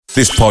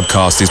This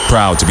podcast is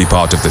proud to be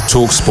part of the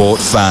TalkSport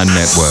Fan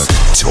Network.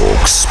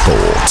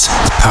 TalkSport.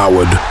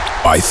 Powered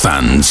by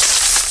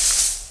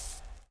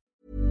fans.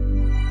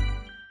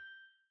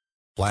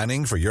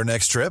 Planning for your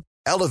next trip?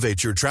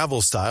 Elevate your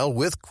travel style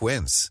with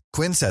Quince.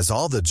 Quince has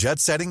all the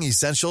jet-setting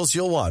essentials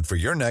you'll want for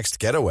your next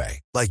getaway,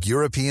 like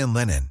European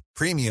linen,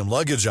 premium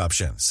luggage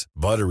options,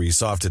 buttery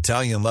soft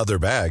Italian leather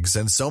bags,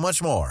 and so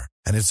much more.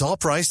 And it's all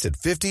priced at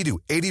 50 to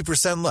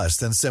 80% less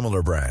than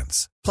similar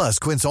brands. Plus,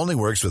 Quince only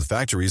works with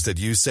factories that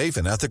use safe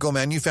and ethical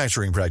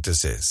manufacturing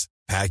practices.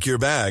 Pack your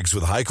bags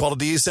with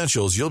high-quality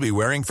essentials you'll be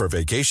wearing for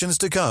vacations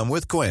to come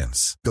with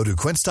Quince. Go to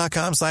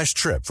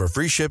quince.com/trip for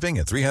free shipping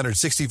and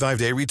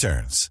 365-day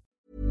returns.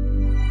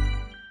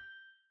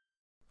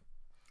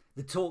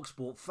 The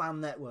TalkSport Fan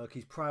Network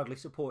is proudly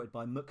supported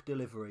by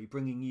McDelivery,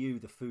 bringing you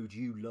the food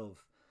you love.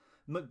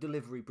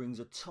 McDelivery brings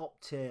a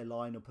top-tier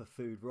lineup of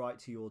food right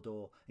to your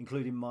door,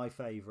 including my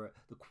favourite,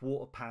 the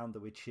Quarter Pounder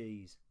with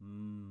cheese.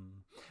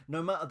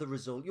 No matter the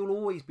result, you'll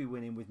always be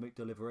winning with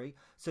McDelivery,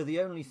 so the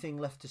only thing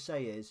left to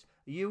say is,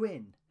 are you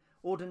in?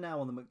 Order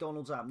now on the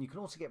McDonald's app, and you can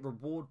also get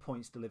reward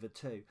points delivered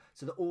too,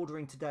 so that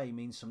ordering today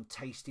means some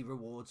tasty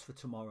rewards for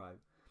tomorrow.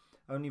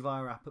 Only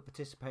via app at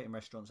participating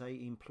restaurants.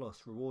 18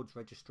 plus. Rewards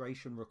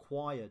registration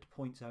required.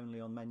 Points only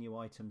on menu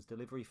items.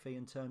 Delivery fee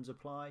and terms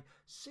apply.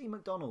 See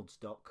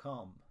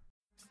mcdonalds.com.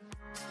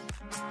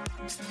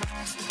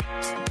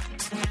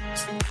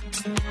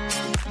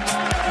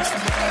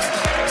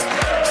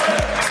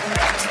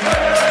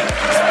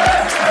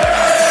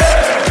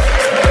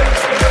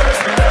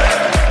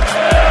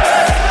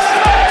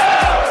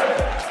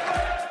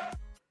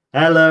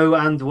 Hello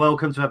and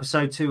welcome to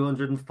episode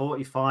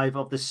 245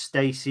 of the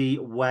Stacey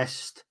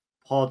West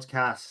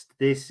podcast.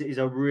 This is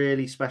a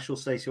really special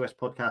Stacey West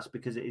podcast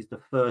because it is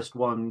the first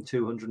one in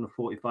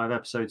 245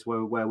 episodes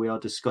where we are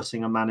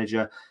discussing a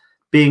manager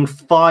being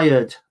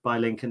fired by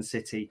Lincoln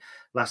City.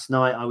 Last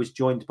night I was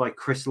joined by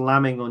Chris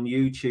Lamming on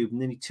YouTube.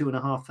 Nearly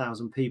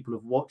 2,500 people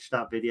have watched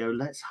that video.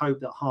 Let's hope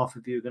that half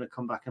of you are going to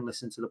come back and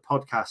listen to the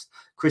podcast.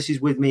 Chris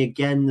is with me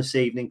again this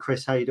evening.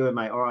 Chris, how you doing,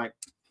 mate? All right.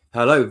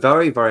 Hello,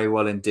 very, very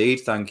well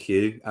indeed. Thank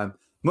you.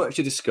 Much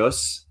to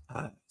discuss.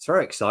 It's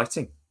very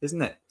exciting,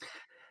 isn't it?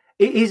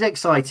 It is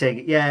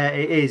exciting. Yeah,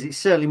 it is. It's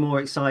certainly more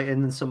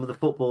exciting than some of the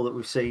football that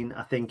we've seen,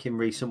 I think, in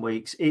recent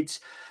weeks. It's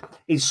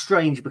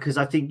strange because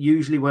I think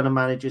usually when a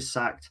manager's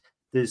sacked,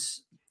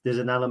 there's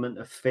an element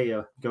of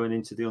fear going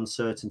into the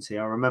uncertainty.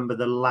 I remember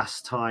the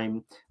last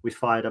time we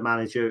fired a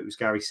manager, it was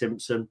Gary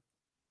Simpson.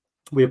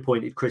 We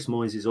appointed Chris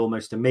Moyes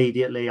almost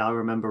immediately. I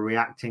remember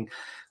reacting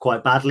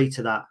quite badly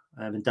to that.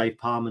 And Dave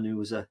Parman, who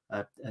was a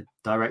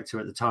director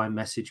at the time,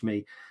 messaged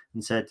me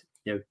and said,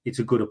 you know, it's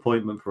a good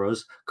appointment for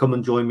us. Come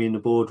and join me in the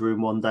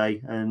boardroom one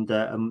day and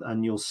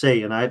you'll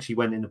see. And I actually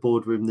went in the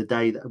boardroom the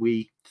day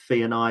that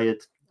Fee and I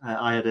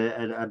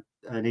had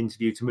an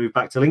interview to move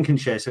back to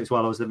Lincolnshire. So it's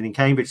while I was living in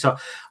Cambridge. So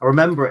I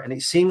remember it. And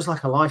it seems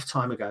like a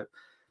lifetime ago.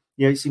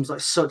 You know, it seems like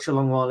such a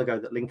long while ago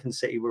that Lincoln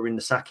City were in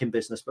the sacking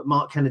business. But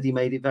Mark Kennedy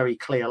made it very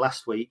clear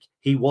last week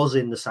he was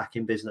in the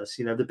sacking business,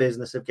 you know, the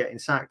business of getting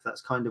sacked.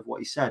 That's kind of what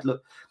he said.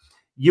 Look,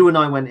 you and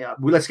I went, well,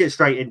 let's get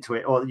straight into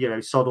it. Or, you know,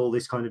 sod all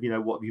this kind of, you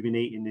know, what have you been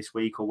eating this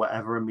week or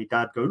whatever. And my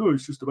dad go, no,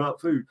 it's just about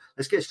food.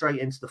 Let's get straight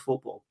into the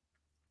football.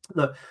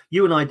 Look,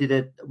 you and I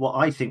did what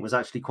I think was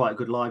actually quite a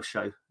good live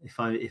show, if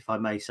I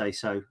may say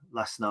so,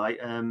 last night,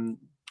 kind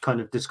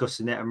of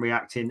discussing it and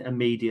reacting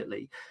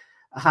immediately.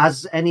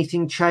 Has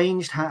anything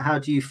changed? How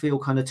do you feel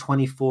kind of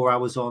 24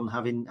 hours on,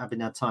 having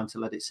had time to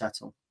let it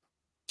settle?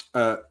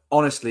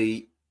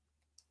 Honestly,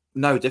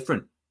 no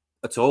different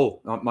at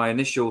all. My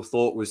initial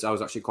thought was I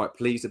was actually quite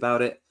pleased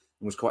about it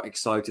and was quite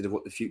excited of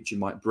what the future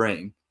might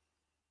bring.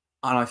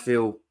 And I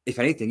feel, if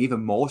anything,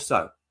 even more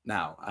so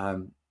now.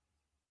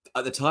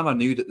 At the time, I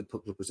knew that the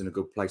club was in a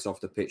good place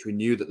off the pitch. We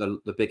knew that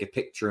the bigger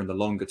picture and the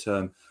longer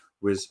term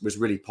was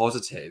really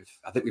positive.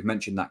 I think we've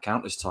mentioned that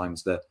countless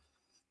times.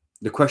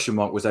 The question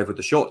mark was over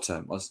the short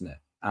term, wasn't it?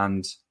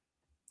 And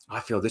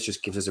I feel this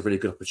just gives us a really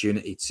good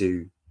opportunity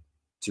to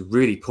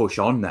really push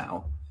on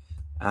now.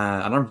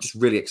 And I'm just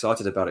really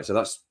excited about it. So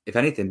that's, if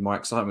anything, my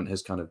excitement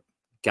has kind of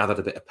gathered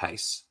a bit of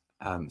pace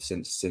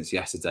since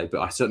yesterday.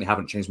 But I certainly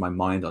haven't changed my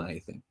mind on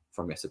anything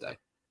from yesterday.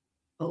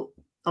 Well,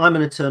 I'm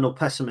an eternal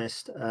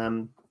pessimist.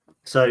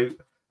 So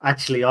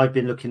actually, I've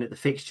been looking at the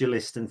fixture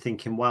list and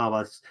thinking,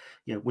 wow,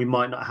 we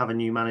might not have a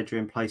new manager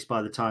in place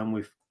by the time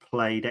we've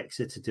played.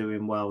 Exeter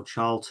doing well,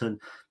 Charlton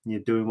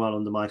doing well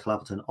under Michael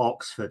Appleton,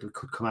 Oxford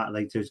could come out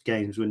of those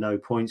games with no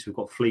points. We've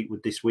got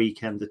Fleetwood this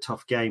weekend, a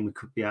tough game. We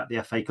could be out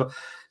the FA Cup.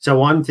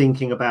 So I'm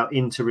thinking about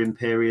interim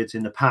periods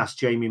in the past.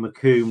 Jamie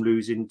McComb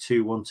losing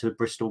 2-1 to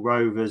Bristol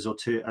Rovers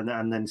and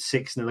then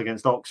 6-0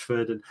 against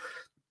Oxford, and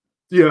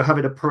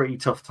having a pretty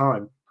tough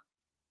time.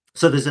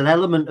 So there's an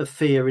element of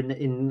fear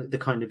in the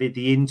kind of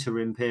the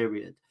interim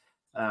period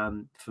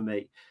for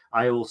me.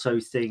 I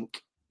also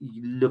think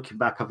looking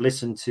back, I've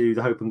listened to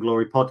the Hope and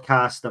Glory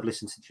podcast. I've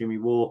listened to Jimmy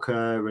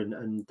Walker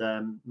and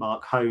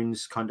Mark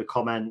Hone's kind of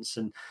comments,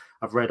 and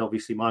I've read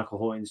obviously Michael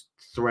Horton's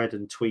thread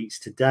and tweets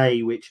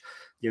today, which,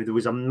 there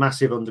was a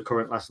massive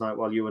undercurrent last night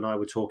while you and I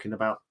were talking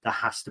about there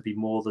has to be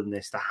more than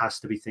this. There has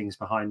to be things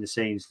behind the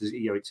scenes.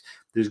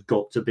 There's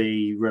got to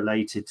be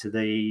related to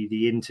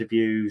the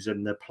interviews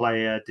and the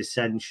player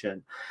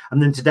dissension.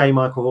 And then today,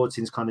 Michael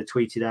Horton's kind of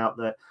tweeted out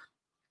that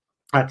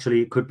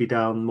actually it could be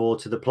down more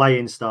to the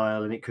playing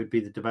style, and it could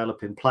be the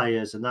developing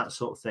players and that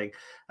sort of thing.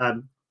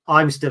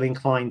 I'm still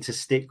inclined to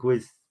stick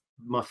with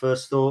my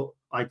first thought.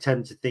 I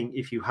tend to think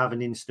if you have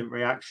an instant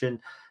reaction,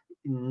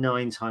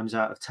 9 times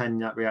out of 10,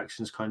 that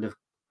reaction is kind of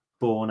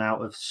born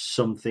out of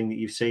something that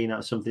you've seen, out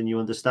of something you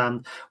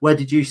understand. Where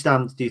did you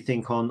stand, do you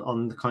think,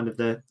 on the kind of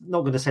the,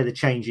 not going to say the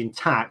change in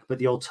tack, but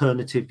the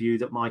alternative view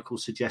that Michael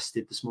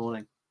suggested this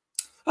morning?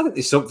 I think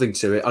there's something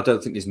to it. I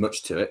don't think there's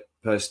much to it.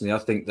 Personally, I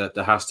think that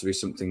there has to be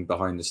something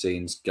behind the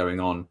scenes going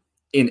on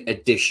in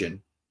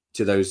addition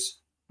to those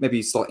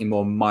maybe slightly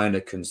more minor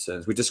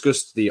concerns. We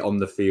discussed the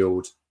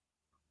on-the-field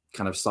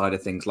kind of side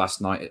of things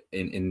last night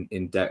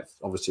in depth.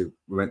 Obviously,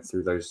 we went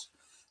through those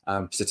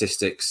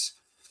statistics,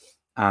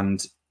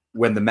 and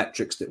when the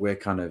metrics that we're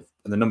and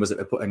the numbers that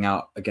we're putting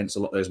out against a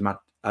lot of those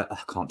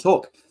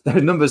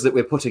the numbers that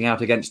we're putting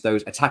out against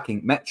those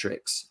attacking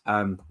metrics,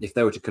 if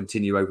they were to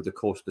continue over the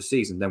course of the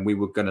season, then we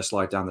were going to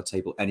slide down the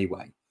table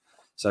anyway.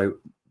 So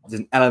there's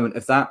an element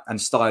of that, and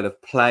style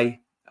of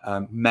play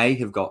may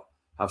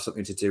have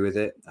something to do with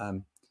it.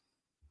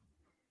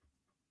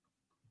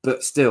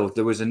 But still,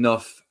 there was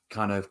enough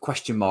kind of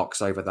question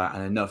marks over that,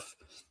 and enough,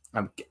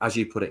 as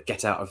you put it,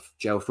 get out of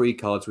jail free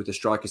cards with the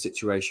striker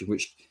situation,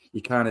 which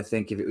you kind of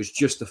think if it was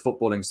just the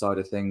footballing side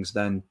of things,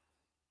 then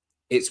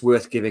it's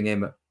worth giving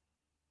him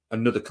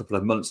another couple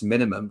of months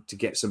minimum to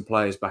get some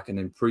players back and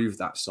improve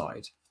that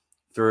side.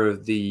 For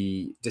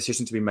the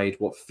decision to be made,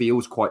 what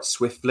feels quite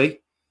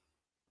swiftly,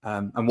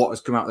 and what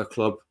has come out of the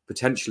club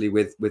potentially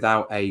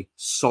without a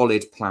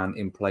solid plan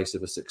in place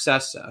of a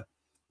successor,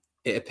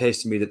 it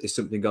appears to me that there's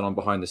something going on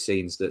behind the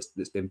scenes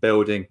that's been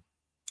building,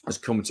 has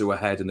come to a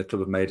head, and the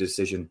club have made a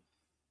decision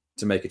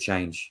to make a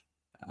change.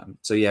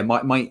 So yeah,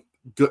 my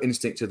gut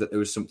instinct is that there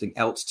was something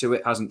else to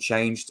it, hasn't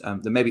changed.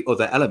 There may be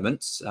other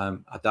elements. I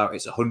doubt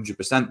it's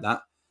 100%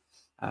 that.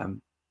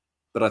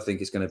 But I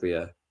think it's going to be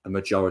a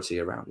majority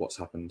around what's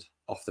happened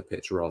off the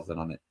pitch rather than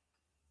on it.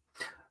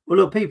 Well,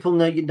 look, people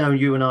know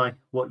you and I,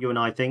 what you and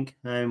I think.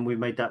 We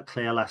made that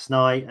clear last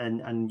night,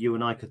 and you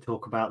and I could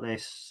talk about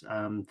this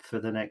for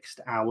the next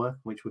hour,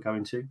 which we're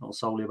going to, not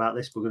solely about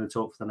this, but we're going to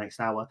talk for the next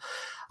hour.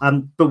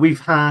 But we've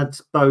had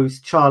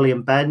both Charlie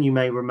and Ben. You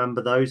may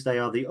remember those. They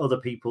are the other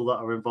people that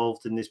are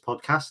involved in this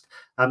podcast.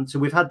 So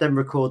we've had them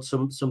record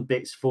some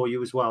bits for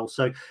you as well.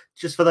 So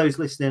just for those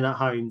listening at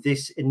home,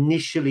 this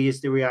initially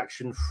is the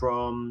reaction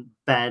from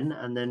Ben,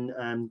 and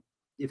then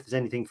if there's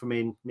anything for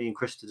me and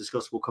Chris to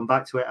discuss, we'll come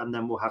back to it, and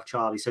then we'll have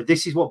Charlie. So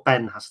this is what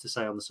Ben has to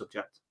say on the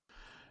subject.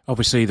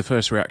 Obviously, the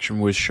first reaction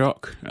was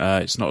shock.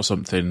 It's not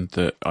something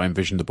that I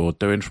envisioned the board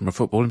doing from a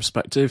footballing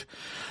perspective.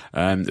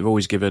 They've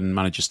always given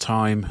managers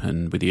time,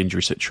 and with the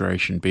injury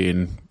situation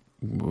being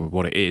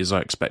what it is, I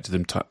expected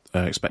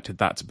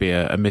that to be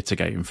a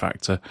mitigating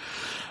factor,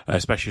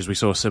 especially as we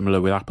saw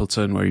similar with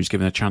Appleton, where he was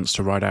given a chance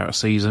to ride out a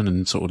season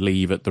and sort of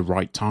leave at the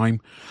right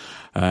time.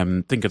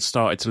 I think I'd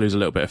started to lose a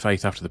little bit of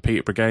faith after the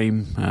Peterborough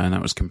game, and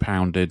that was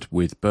compounded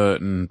with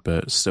Burton,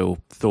 but still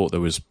thought there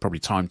was probably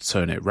time to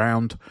turn it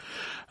around.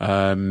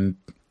 The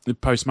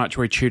post-match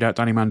where he chewed out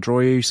Danny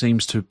Mandroiu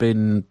seems to have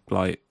been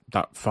like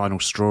that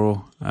final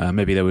straw.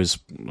 Maybe there was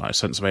like a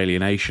sense of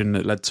alienation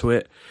that led to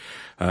it.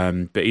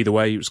 But either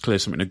way, it was clear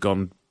something had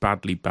gone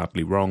badly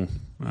wrong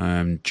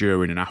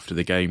during and after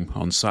the game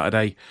on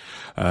Saturday.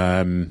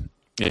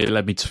 It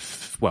led me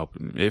to,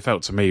 it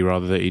felt to me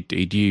rather that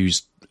he'd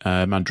used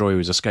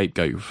Mandroiu as a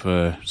scapegoat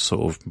for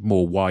sort of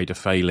more wider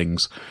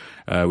failings,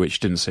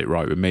 which didn't sit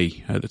right with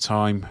me at the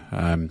time.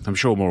 I'm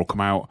sure more will come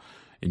out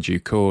in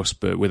due course,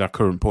 but with our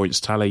current points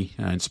tally,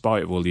 in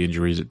spite of all the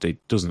injuries,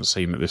 it doesn't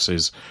seem that this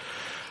is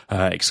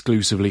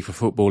exclusively for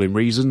footballing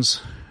reasons.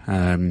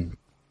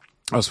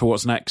 As for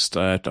what's next,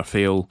 I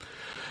feel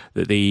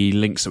that the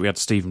links that we had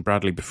to Stephen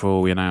Bradley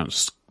before we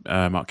announced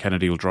Mark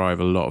Kennedy will drive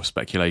a lot of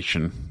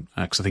speculation,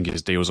 because I think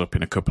his deal's up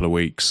in a couple of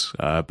weeks.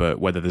 But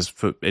whether there's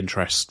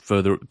interest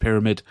further up the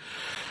pyramid,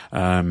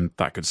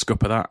 that could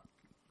scupper that.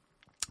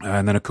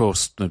 And then, of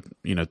course,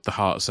 the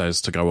heart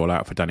says to go all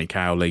out for Danny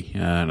Cowley,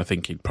 and I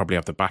think he'd probably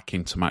have the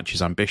backing to match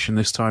his ambition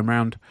this time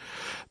round.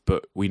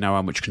 But we know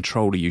how much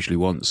control he usually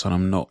wants, and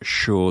I'm not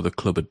sure the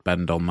club would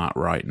bend on that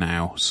right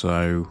now.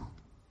 So,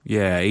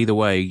 yeah, either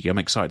way, I'm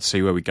excited to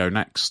see where we go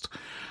next,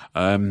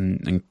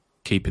 and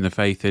keeping the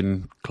faith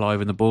in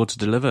Clive and the board to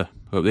deliver.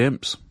 Up the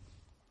Imps.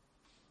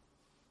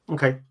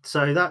 Okay,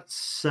 so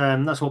that's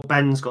what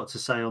Ben's got to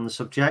say on the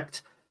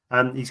subject.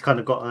 He's kind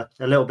of got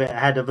a little bit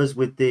ahead of us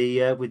with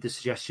the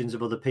suggestions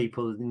of other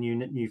people, the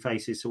new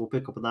faces. So we'll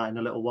pick up on that in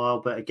a little while.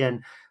 But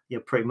again,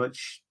 pretty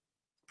much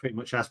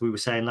as we were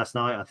saying last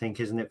night, I think,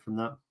 isn't it, from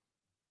that?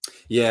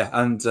 Yeah,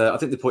 and I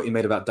think the point you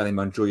made about Danny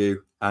Mandroiu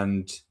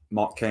and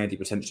Mark Kennedy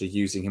potentially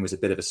using him as a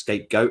bit of a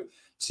scapegoat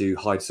to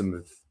hide some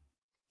of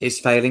his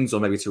failings,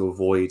 or maybe to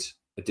avoid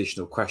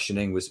additional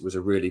questioning, was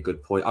a really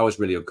good point. I was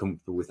really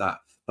uncomfortable with that,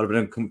 but I've been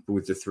uncomfortable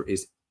with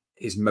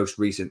his most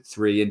recent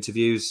 3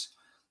 interviews.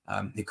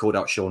 He called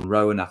out Sean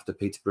Rowan after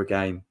Peterborough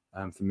game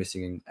for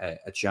missing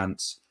a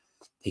chance.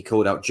 He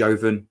called out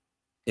Jovan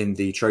in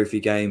the trophy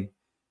game,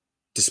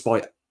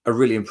 despite a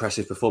really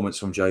impressive performance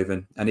from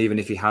Jovan. And even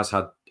if he has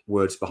had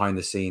words behind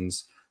the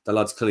scenes, the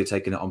lad's clearly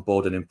taken it on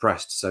board and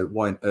impressed. So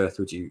why on earth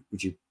would you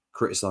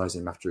criticise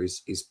him after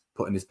he's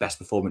putting his best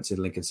performance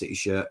in Lincoln City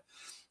shirt?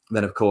 And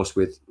then, of course,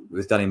 with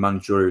Danny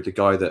Mandroiu, the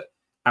guy that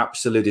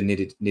absolutely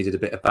needed a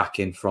bit of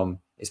backing from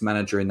his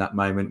manager in that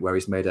moment, where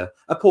he's made a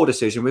poor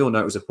decision. We all know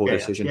it was a poor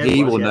decision.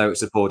 He will know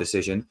it's a poor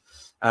decision.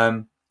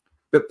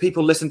 But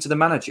people listen to the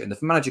manager, and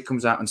if the manager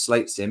comes out and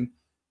slates him,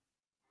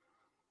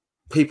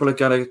 people are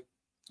going to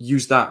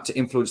use that to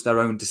influence their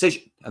own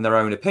decision and their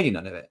own opinion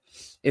on it.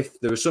 If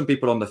there were some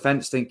people on the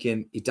fence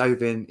thinking he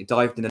dived in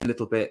a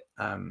little bit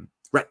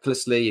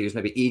recklessly, he was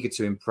maybe eager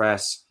to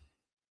impress,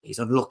 he's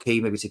unlucky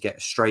maybe to get a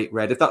straight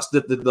red. If that's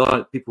the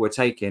line people were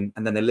taking,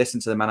 and then they listen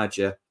to the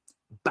manager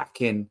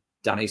back in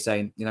Danny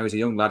saying, he's a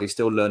young lad, he's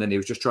still learning, he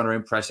was just trying to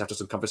impress after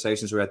some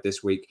conversations we had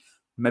this week,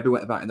 maybe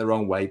went about it in the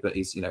wrong way, but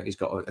he's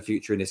got a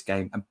future in this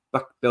game, and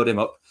build him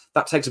up.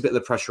 That takes a bit of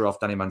the pressure off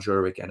Danny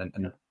Mandroiu again,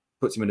 and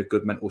puts him in a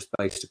good mental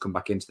space to come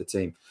back into the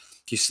team.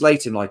 If you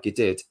slate him like you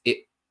did,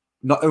 it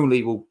not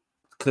only will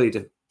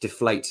clearly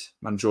deflate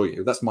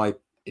Mandroiu, that's my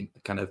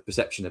kind of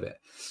perception of it,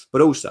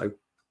 but also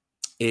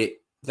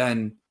it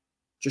then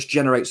just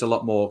generates a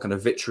lot more kind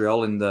of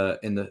vitriol in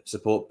the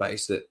support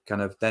base that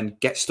kind of then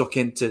gets stuck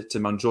into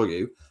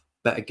Mandroiu.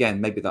 But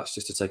again, maybe that's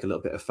just to take a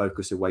little bit of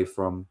focus away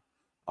from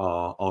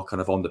our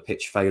kind of on the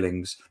pitch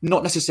failings,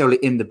 not necessarily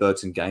in the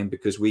Burton game,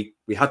 because we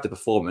had the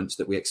performance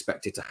that we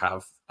expected to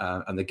have,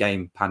 and the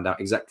game panned out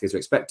exactly as we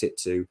expected it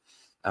to,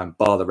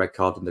 bar the red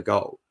card and the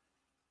goal.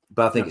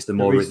 But I think it's the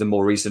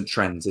more recent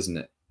trends, isn't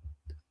it?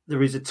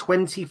 There is a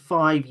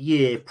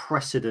 25-year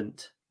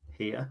precedent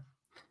here.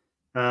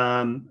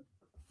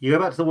 You go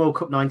back to the World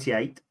Cup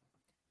 '98.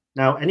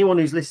 Now, anyone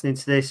who's listening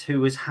to this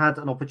who has had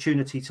an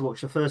opportunity to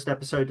watch the first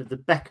episode of the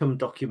Beckham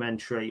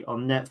documentary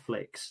on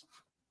Netflix,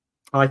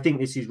 I think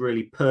this is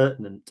really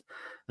pertinent.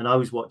 And I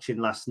was watching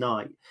last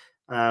night,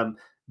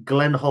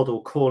 Glenn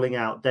Hoddle calling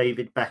out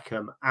David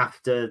Beckham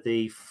after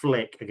the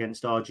flick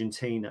against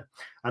Argentina,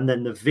 and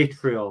then the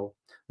vitriol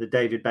that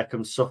David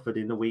Beckham suffered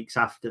in the weeks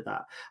after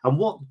that. And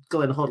what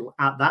Glenn Hoddle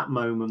at that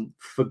moment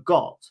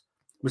forgot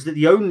was that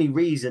the only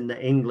reason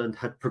that England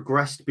had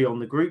progressed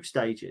beyond the group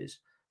stages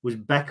was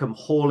Beckham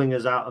hauling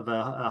us out of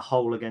a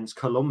hole against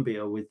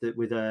Colombia with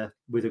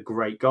a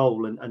great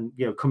goal and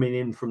coming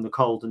in from the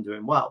cold and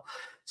doing well.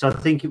 So I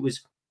think it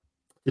was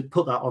to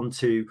put that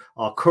onto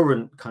our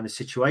current kind of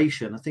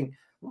situation. I think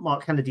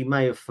Mark Kennedy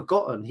may have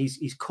forgotten.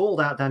 He's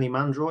called out Danny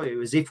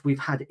Mandroiu as if we've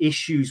had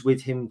issues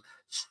with him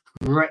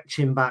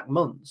stretching back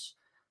months.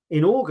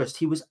 In August,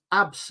 he was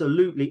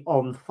absolutely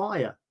on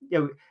fire.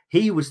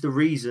 He was the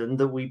reason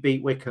that we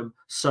beat Wycombe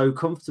so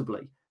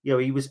comfortably.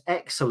 He was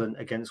excellent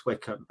against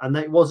Wycombe. And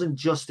it wasn't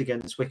just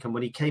against Wycombe.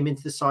 When he came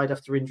into the side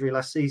after injury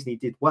last season, he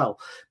did well.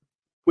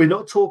 We're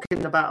not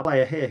talking about a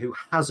player here who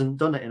hasn't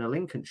done it in a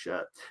Lincoln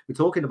shirt. We're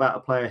talking about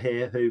a player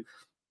here who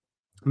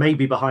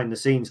maybe behind the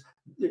scenes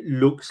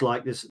looks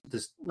like there's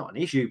not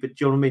an issue, but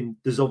do you know what I mean?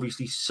 There's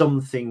obviously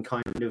something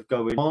kind of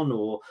going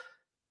on,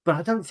 but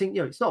I don't think,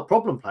 it's not a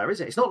problem player, is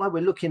it? It's not like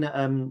we're looking at,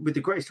 with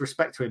the greatest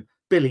respect to him,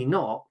 Billy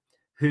Knott,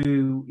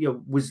 who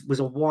was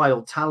a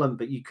wild talent,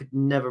 but you could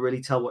never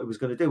really tell what he was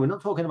going to do. We're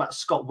not talking about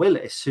Scott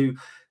Willis, who,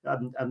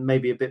 and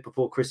maybe a bit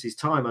before Chris's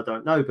time, I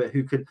don't know, but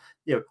who could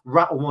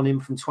rattle one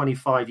in from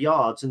 25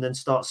 yards and then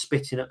start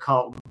spitting at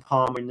Carlton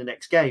Palmer in the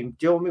next game.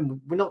 Do you know what I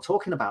mean? We're not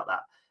talking about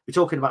that. We're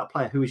talking about a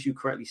player who, as you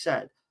correctly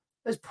said,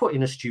 has put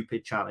in a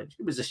stupid challenge.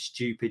 It was a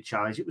stupid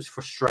challenge. It was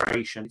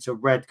frustration. It's a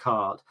red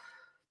card.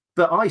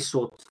 But I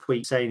saw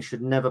tweets saying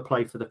should never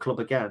play for the club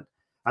again.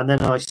 And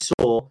then I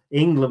saw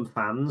England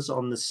fans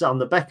on the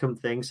Beckham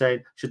thing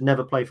saying should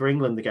never play for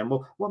England again.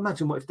 Well,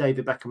 imagine what if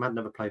David Beckham had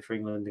never played for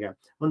England again?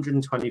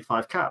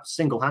 125 caps,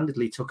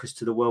 single-handedly took us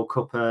to the World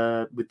Cup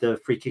with the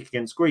free kick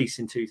against Greece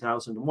in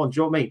 2001. Do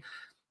you know what I mean?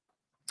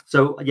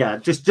 So, yeah,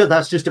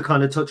 that's just a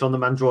kind of touch on the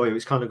Mandroiu.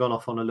 It's kind of gone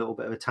off on a little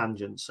bit of a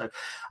tangent. So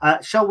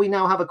shall we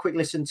now have a quick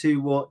listen to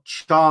what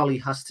Charlie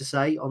has to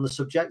say on the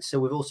subject?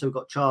 So we've also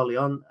got Charlie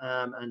on,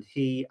 and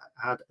he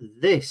had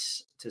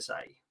this to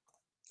say.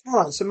 All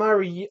right, so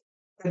my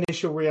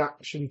initial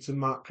reaction to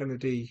Mark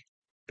Kennedy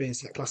being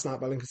sacked last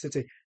night by Lincoln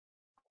City,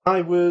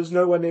 I was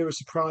nowhere near as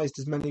surprised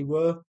as many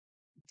were.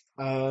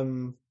 I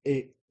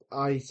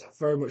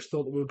very much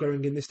thought that we were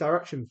going in this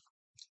direction.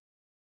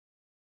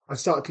 I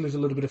started to lose a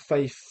little bit of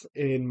faith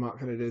in Mark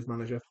Kennedy as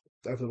manager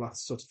over the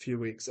last sort of few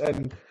weeks.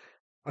 And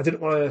I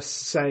didn't want to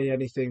say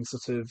anything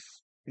sort of,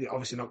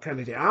 obviously not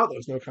Kennedy out. There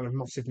was no kind of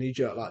massive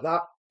knee-jerk like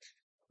that.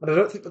 And I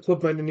don't think the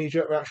club made a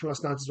knee-jerk reaction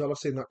last night as well. I've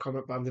seen that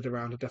comment banded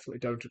around. I definitely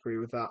don't agree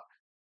with that.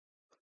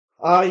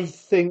 I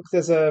think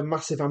there's a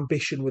massive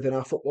ambition within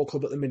our football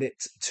club at the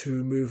minute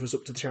to move us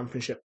up to the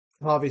Championship.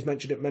 Harvey's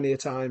mentioned it many a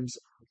times,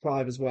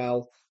 Clive as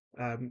well.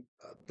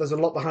 There's a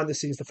lot behind the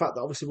scenes. The fact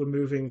that obviously we're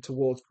moving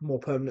towards more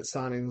permanent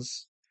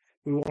signings.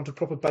 We want a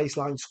proper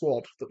baseline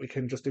squad that we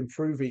can just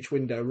improve each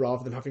window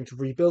rather than having to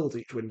rebuild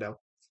each window.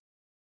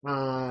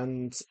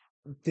 And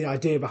the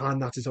idea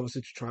behind that is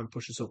obviously to try and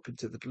push us up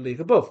into the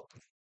league above.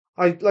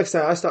 I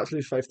start to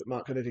lose faith that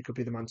Mark Kennedy could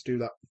be the man to do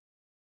that.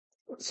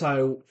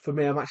 So for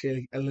me, I'm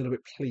actually a little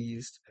bit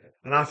pleased,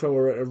 and I feel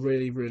we're at a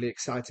really, really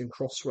exciting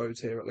crossroads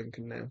here at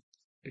Lincoln now,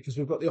 because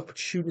we've got the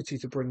opportunity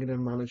to bring in a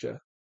manager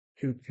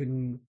who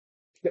can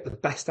get the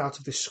best out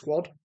of this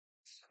squad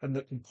and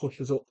that can push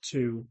us up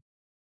to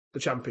the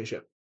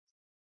Championship.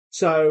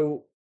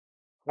 So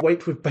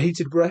wait with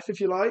bated breath, if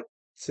you like,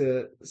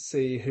 to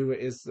see who it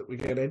is that we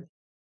get in.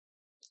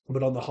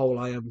 But on the whole,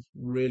 I am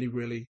really,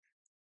 really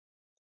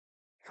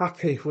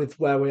happy with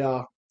where we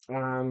are,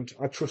 and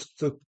I trust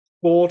the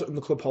board and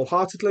the club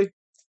wholeheartedly.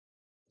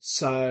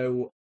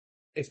 So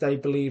if they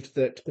believed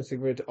that getting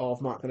rid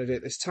of Mark Kennedy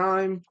at this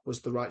time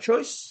was the right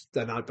choice,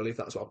 then I believe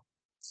that as well.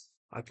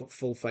 I put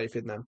full faith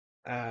in them.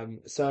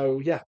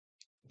 So yeah,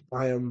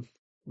 I am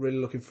really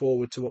looking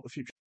forward to what the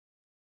future.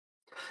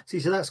 See,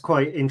 so that's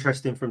quite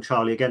interesting from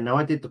Charlie again. Now,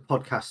 I did the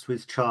podcast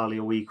with Charlie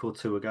a week or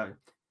two ago,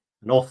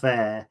 and off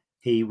air,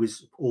 he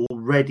was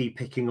already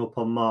picking up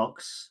on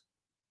Mark's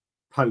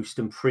post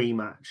and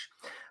pre-match.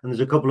 And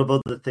there's a couple of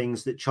other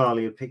things that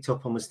Charlie had picked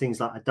up on, was things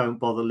like, I don't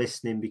bother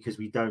listening because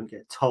we don't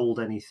get told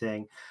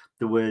anything.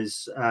 There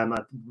was,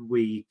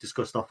 we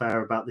discussed off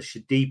air about the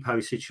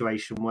Shodipo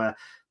situation where,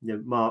 you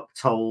know, Mark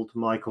told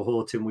Michael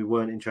Horton we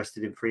weren't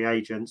interested in free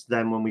agents.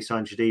 Then when we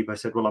signed Shodipo,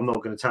 said, well, I'm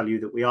not going to tell you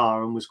that we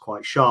are, and was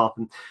quite sharp.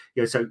 And,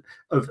 you know, so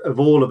of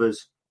all of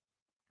us,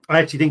 I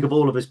actually think of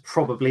all of us,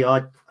 probably, I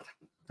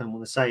don't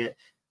want to say it,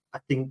 I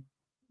think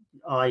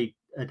I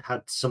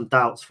had some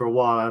doubts for a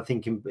while. I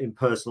think in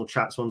personal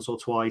chats once or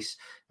twice,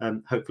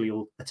 hopefully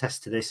you'll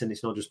attest to this, and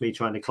it's not just me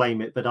trying to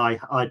claim it, but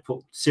I'd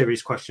put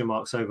serious question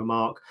marks over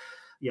Mark,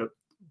 you know,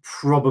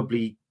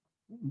 probably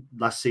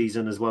last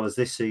season as well as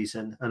this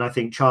season. And I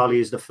think Charlie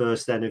is the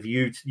first then of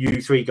you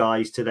three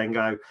guys to then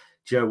go,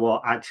 do you know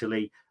what,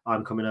 actually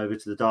I'm coming over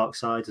to the dark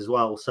side as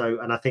well.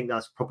 So, and I think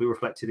that's probably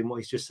reflected in what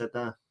he's just said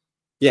there.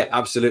 Yeah,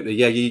 absolutely.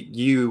 Yeah,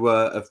 you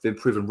have been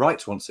proven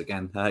right once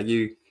again.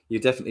 You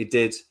definitely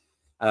did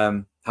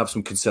have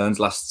some concerns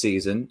last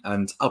season,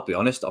 and I'll be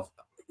honest,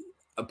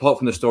 apart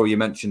from the story you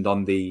mentioned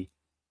on the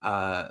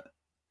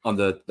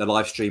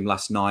live stream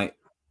last night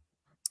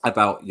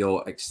about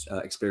your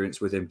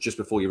experience with him just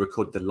before you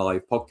recorded the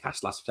live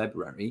podcast last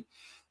February,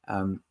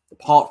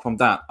 apart from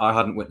that, I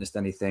hadn't witnessed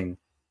anything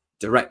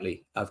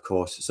directly, of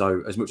course.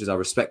 So as much as I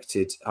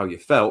respected how you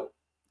felt,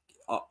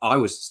 I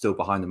was still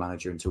behind the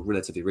manager until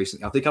relatively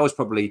recently. I think I was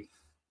probably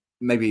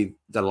maybe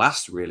the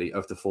last really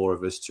of the four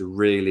of us to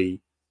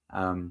really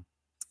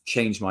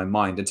change my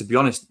mind. And to be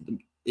honest,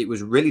 it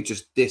was really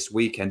just this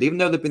weekend, even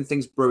though there've been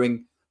things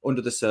brewing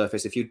under the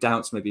surface, a few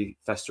doubts maybe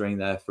festering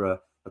there for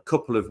a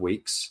couple of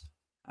weeks.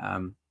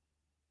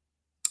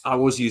 I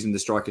was using the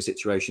striker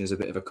situation as a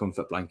bit of a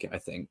comfort blanket, I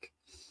think.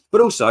 But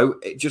also,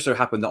 it just so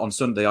happened that on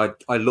Sunday,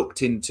 I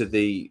looked into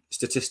the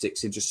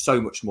statistics in just so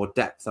much more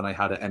depth than I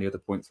had at any other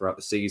point throughout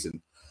the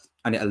season.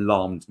 And it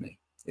alarmed me.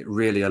 It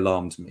really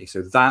alarmed me.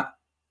 So that,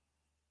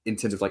 in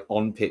terms of like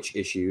on-pitch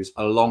issues,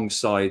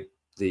 alongside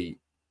the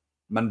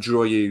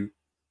Mandroyu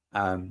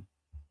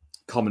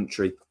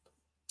commentary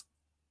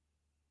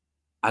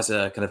as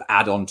a kind of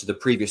add-on to the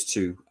previous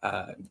two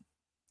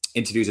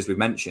interviews, as we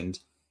mentioned,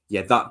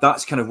 yeah,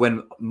 that's kind of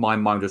when my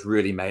mind was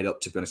really made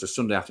up, to be honest. So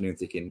Sunday afternoon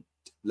thinking,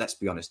 let's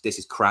be honest, this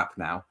is crap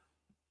now.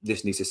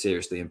 This needs to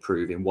seriously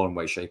improve in one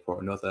way, shape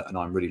or another. And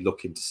I'm really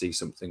looking to see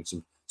some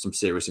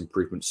serious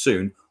improvement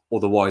soon.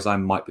 Otherwise, I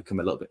might become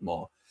a little bit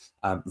more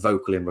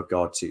vocal in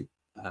regard to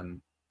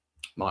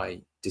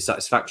my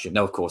dissatisfaction.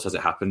 Now, of course, as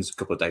it happens, a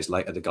couple of days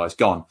later, the guy's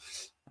gone.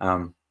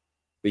 But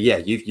yeah,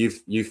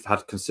 you've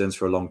had concerns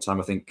for a long time.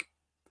 I think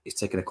it's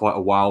taken quite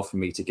a while for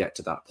me to get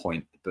to that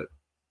point, but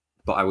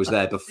I was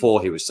there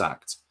before he was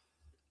sacked.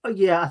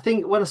 Yeah, I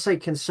think when I say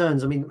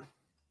concerns, I mean,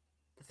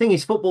 the thing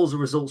is, football's a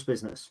results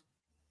business,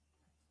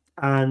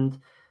 and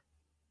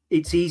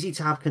it's easy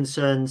to have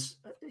concerns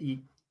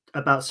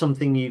about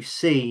something you've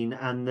seen,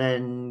 and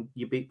then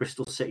you beat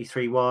Bristol City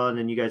 3-1,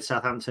 and you go to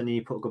Southampton and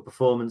you put a good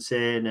performance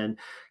in, and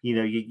you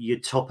know you're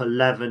top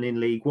 11 in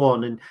League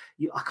One, and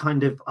I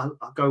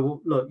go,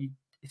 well, look,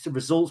 it's a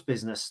results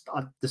business.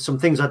 There's some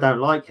things I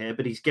don't like here,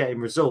 but he's getting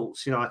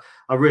results. You know,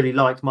 I really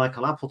liked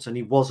Michael Appleton.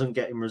 He wasn't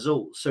getting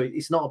results, so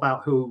it's not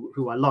about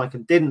who I like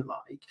and didn't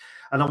like.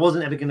 And I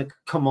wasn't ever going to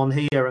come on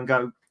here and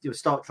go,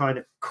 start trying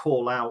to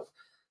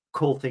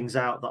call things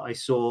out that I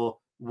saw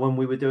when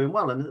we were doing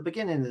well. And at the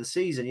beginning of the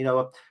season, you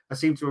know, I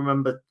seem to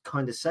remember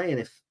kind of saying,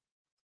 if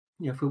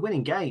we're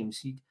winning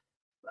games,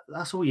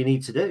 that's all you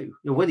need to do,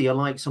 whether you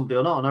like somebody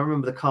or not. And I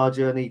remember the car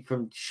journey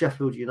from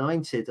Sheffield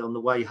United on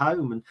the way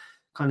home, and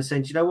kind of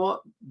saying, you know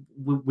what,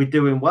 we're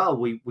doing well.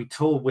 We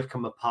tore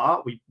Wickham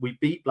apart. We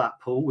beat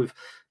Blackpool. We've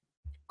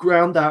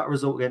ground out a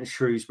result against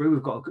Shrewsbury.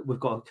 We've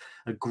got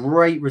a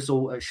great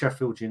result at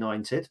Sheffield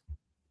United,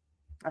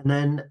 and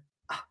then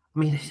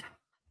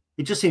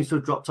it just seems to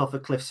have dropped off a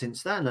cliff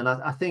since then. And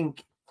I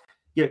think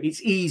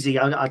it's easy.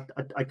 I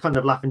kind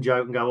of laugh and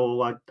joke and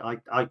go, "Oh,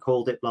 I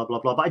called it, blah blah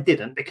blah," but I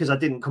didn't, because I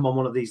didn't come on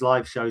one of these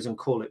live shows and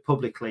call it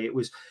publicly. It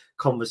was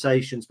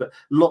conversations, but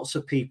lots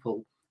of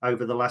people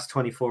over the last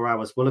 24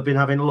 hours will have been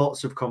having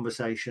lots of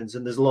conversations,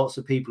 and there's lots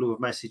of people who have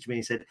messaged me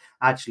and said,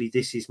 actually,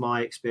 this is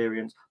my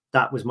experience.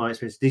 That was my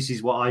experience. This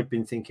is what I've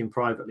been thinking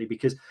privately.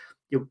 Because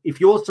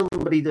if you're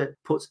somebody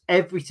that puts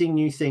everything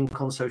you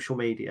think on social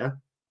media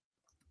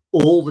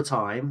all the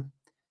time,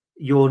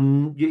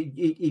 you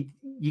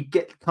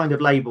get kind of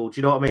labeled.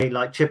 You know what I mean?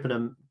 Like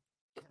Chippenham,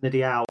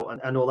 Kennedy out,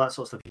 and all that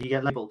sort of stuff. You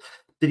get labeled.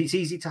 That it's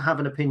easy to have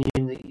an opinion.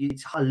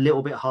 It's a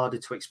little bit harder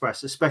to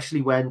express,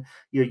 especially when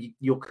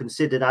you're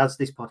considered, as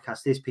this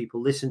podcast is.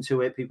 People listen to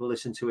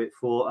it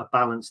for a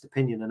balanced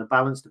opinion, and a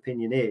balanced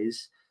opinion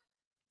is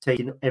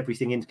taking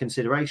everything into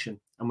consideration.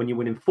 And when you're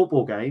winning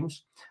football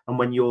games, and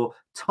when you're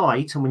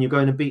tight, and when you're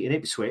going to beat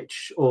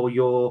Ipswich, or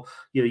you're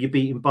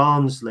beating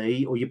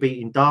Barnsley, or you're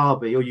beating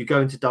Derby, or you're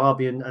going to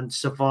Derby and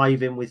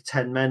surviving with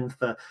 10 men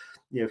for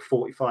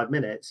 45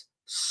 minutes,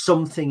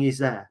 something is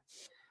there.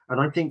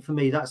 And I think for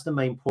me, that's the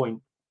main point.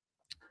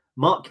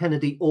 Mark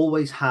Kennedy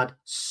always had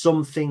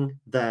something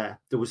there.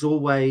 There was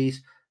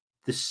always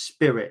the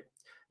spirit.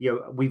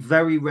 We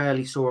very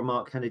rarely saw a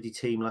Mark Kennedy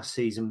team last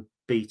season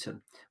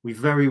beaten. We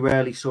very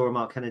rarely saw a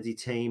Mark Kennedy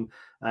team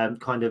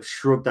kind of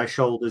shrug their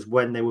shoulders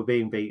when they were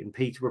being beaten.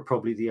 Peterborough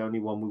probably the only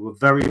one. We were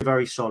very,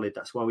 very solid.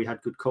 That's why we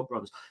had good cup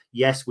runs.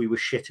 Yes, we were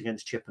shit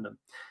against Chippenham.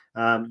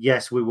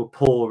 Yes, we were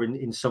poor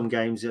in some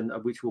games, and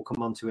which we'll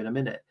come on to in a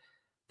minute.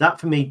 That,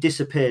 for me,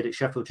 disappeared at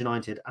Sheffield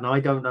United, and I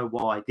don't know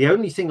why. The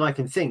only thing I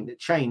can think that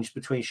changed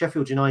between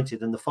Sheffield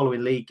United and the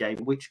following league game,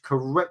 which,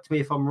 correct me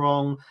if I'm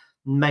wrong,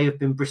 may have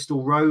been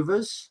Bristol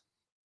Rovers.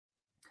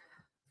 I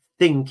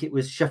think it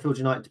was Sheffield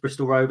United to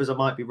Bristol Rovers. I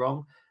might be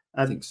wrong.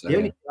 I think so, the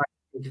only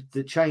thing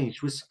that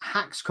changed was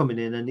Hacks coming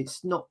in, and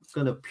it's not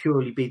going to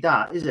purely be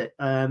that, is it?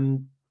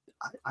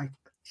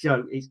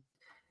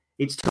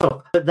 It's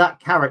tough. But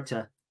that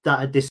character, that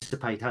had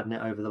dissipated, hadn't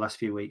it, over the last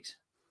few weeks?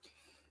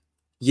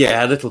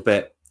 Yeah, a little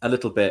bit.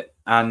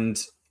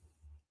 And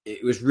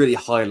it was really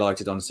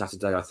highlighted on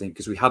Saturday, I think,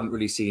 because we hadn't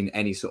really seen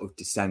any sort of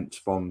dissent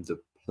from the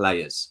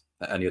players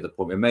at any other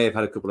point. We may have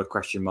had a couple of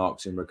question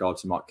marks in regard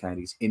to Mark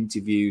Kennedy's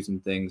interviews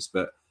and things,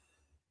 but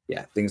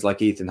yeah, things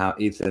like Ethan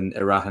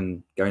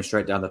Irahan going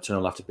straight down the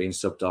tunnel after being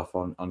subbed off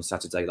on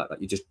Saturday like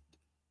that.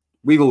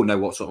 We all know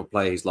what sort of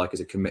player he's like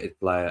as a committed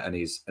player, and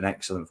he's an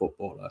excellent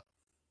footballer.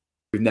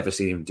 We've never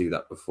seen him do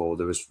that before.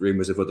 There was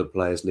rumours of other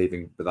players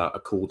leaving without a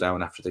cool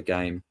down after the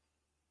game.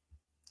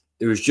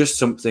 There was just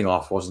something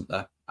off, wasn't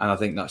there? And I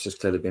think that's just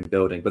clearly been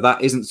building. But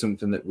that isn't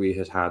something that we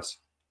had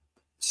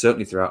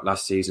certainly throughout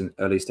last season,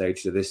 early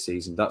stages of this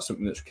season. That's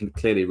something that's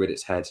clearly reared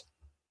its head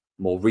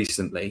more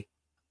recently.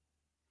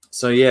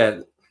 So,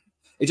 yeah,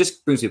 it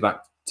just brings me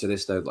back to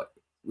this, though. Like,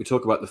 we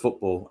talk about the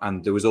football,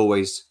 and there was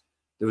always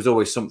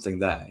something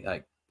there.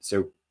 Like,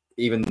 so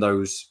even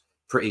those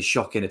pretty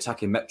shocking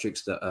attacking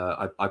metrics that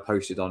I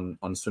posted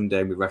on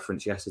Sunday and we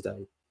referenced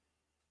yesterday,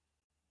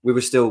 we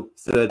were still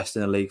third best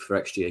in the league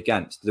for XG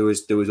against. There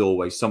was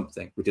always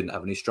something. We didn't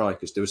have any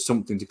strikers. There was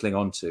something to cling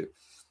on to.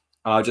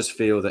 And I just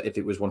feel that if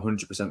it was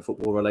 100%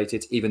 football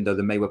related, even though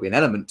there may well be an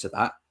element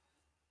to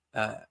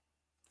that,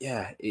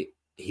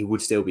 he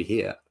would still be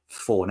here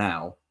for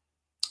now.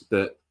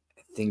 But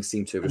things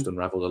seem to have just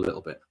unravelled a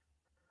little bit.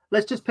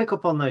 Let's just pick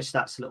up on those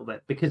stats a little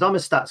bit, because I'm a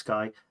stats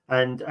guy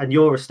and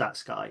you're a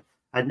stats guy.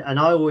 And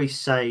I always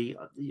say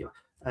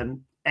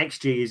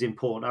XG is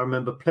important. I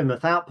remember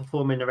Plymouth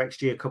outperforming their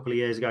XG a couple of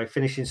years ago,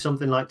 finishing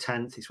something like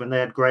 10th. It's when they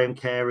had Graham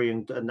Carey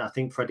and I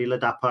think Freddie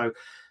Ladapo.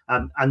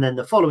 And then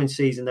the following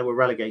season, they were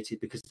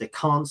relegated because they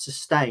can't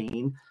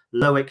sustain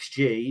low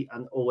XG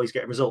and always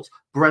get results.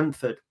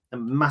 Brentford, a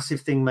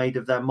massive thing made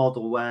of their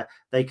model where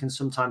they can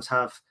sometimes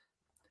have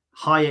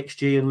high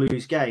XG and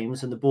lose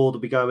games, and the board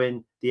will be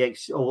going,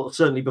 or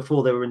certainly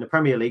before they were in the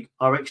Premier League,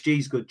 our XG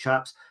is good,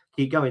 chaps.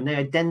 Keep going. They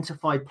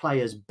identified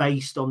players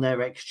based on their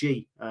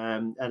XG.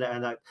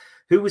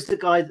 Who was the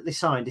guy that they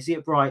signed? Is he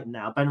at Brighton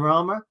now? Ben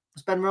Rama?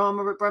 Was Ben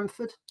Rama at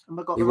Brentford? Have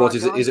I got the right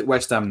guy? Is it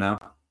West Ham now?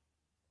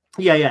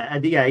 Yeah.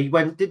 He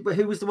went.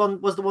 Who was the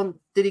one? Was the one?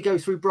 Did he go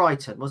through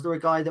Brighton? Was there a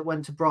guy that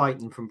went to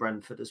Brighton from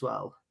Brentford as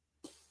well?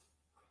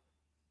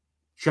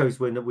 Shows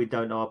that we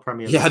don't know our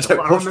Premier League. Yeah, I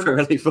don't watch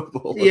Premier League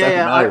football.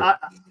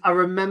 I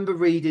remember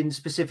reading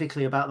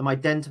specifically about them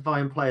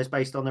identifying players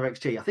based on their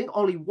XG. I think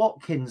Ollie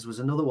Watkins was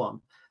another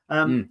one.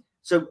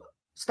 So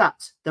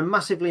stats, they're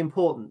massively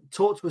important.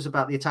 Talk to us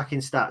about the attacking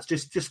stats,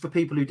 just for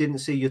people who didn't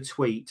see your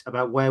tweet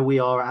about where we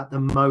are at the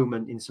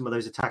moment in some of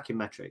those attacking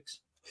metrics.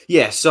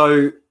 Yeah,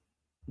 so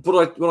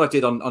what I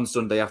did on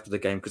Sunday after the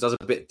game, because I was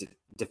a bit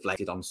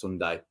deflated on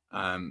Sunday,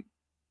 and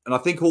I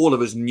think all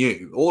of us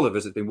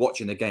had been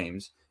watching the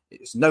games.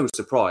 It's no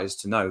surprise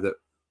to know that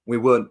we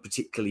weren't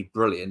particularly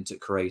brilliant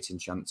at creating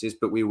chances,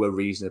 but we were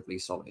reasonably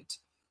solid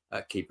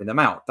at keeping them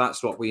out.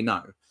 That's what we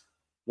know.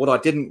 What I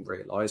didn't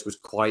realise was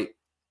quite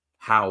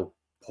how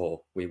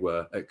poor we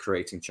were at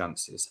creating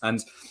chances.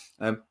 And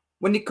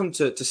when you come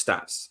to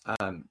stats,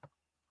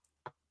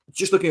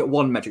 just looking at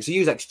one metric, so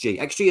use XG.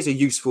 XG is a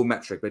useful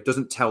metric, but it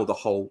doesn't tell the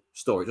whole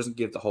story. It doesn't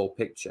give the whole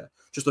picture.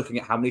 Just looking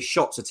at how many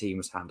shots a team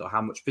has had, or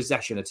how much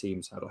possession a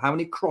team's had, or how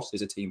many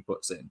crosses a team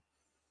puts in.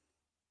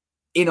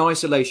 In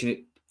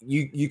isolation,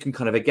 you can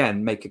kind of,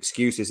 again, make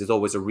excuses. There's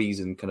always a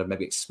reason kind of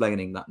maybe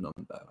explaining that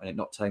number and it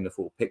not telling the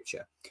full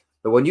picture.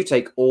 But when you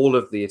take all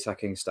of the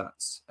attacking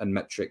stats and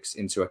metrics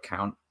into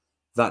account,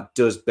 that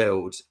does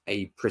build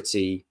a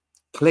pretty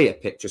clear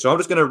picture. So I'm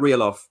just going to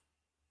reel off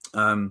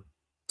 10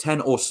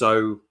 or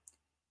so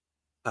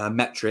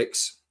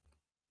metrics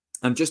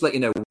and just let you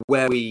know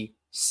where we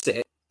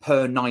sit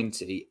per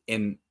 90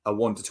 in a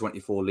 1 to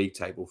 24 league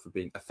table for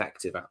being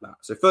effective at that.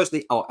 So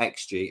firstly, our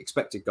XG,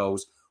 expected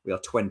goals, we are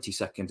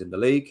 22nd in the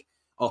league.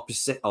 Our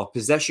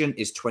possession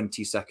is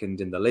 22nd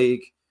in the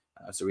league.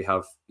 So we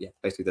have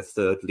basically the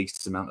third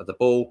least amount of the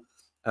ball.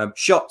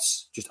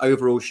 Shots, just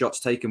overall shots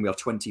taken, we are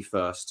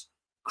 21st.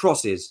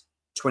 Crosses,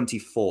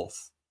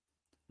 24th.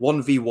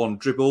 1v1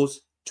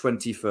 dribbles,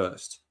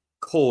 21st.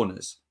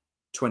 Corners,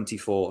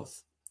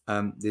 24th.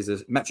 There's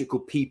a metric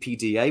called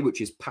PPDA, which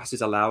is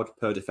passes allowed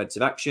per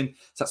defensive action.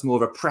 So that's more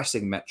of a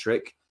pressing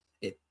metric.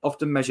 It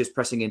often measures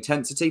pressing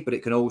intensity, but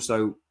it can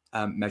also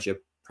measure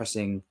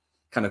pressing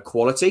kind of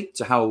quality,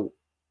 so how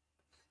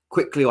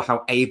quickly or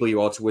how able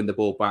you are to win the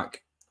ball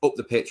back up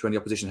the pitch when the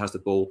opposition has the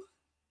ball,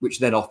 which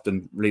then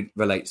often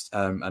relates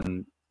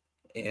and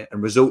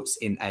results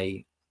in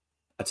a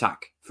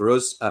attack. For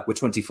us, we're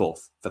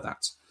 24th for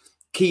that.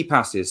 Key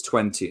passes,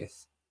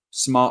 20th.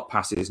 Smart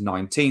passes,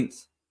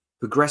 19th.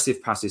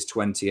 Progressive passes,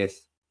 20th.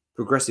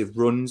 Progressive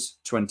runs,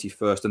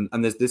 21st.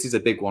 And this is a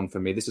big one for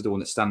me. This is the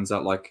one that stands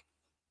out like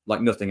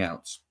nothing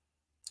else.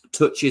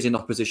 Touches in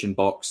opposition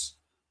box,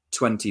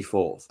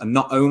 24th. And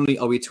not only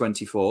are we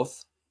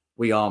 24th,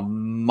 we are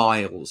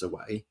miles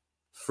away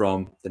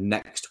from the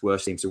next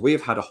worst team. So we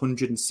have had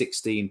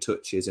 116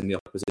 touches in the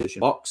opposition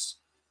box.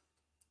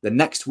 The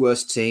next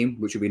worst team,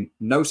 which will be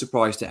no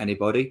surprise to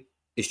anybody,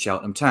 is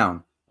Cheltenham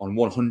Town on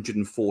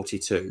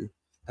 142.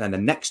 And then the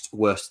next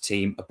worst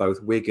team are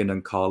both Wigan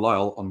and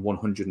Carlisle on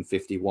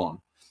 151.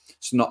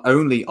 So not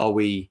only are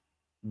we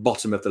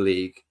bottom of the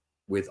league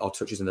with our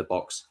touches in the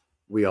box,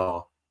 we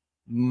are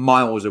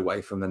miles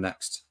away from the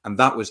next. And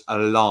that was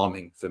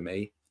alarming for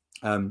me.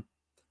 But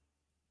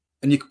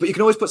you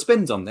can always put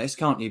spins on this,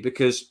 can't you?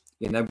 Because,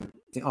 we're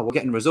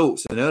getting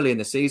results. And early in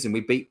the season,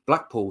 we beat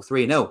Blackpool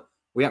 3-0.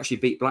 We actually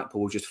beat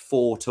Blackpool with just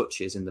 4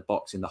 touches in the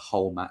box in the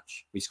whole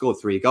match. We scored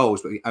 3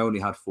 goals, but we only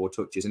had 4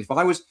 touches. And if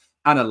I was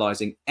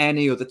analysing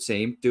any other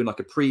team, doing like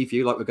a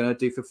preview, like we're going to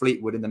do for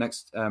Fleetwood in the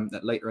next,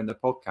 later in the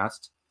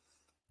podcast,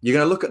 you're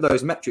going to look at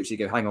those metrics. You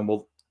go, hang on,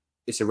 well,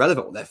 it's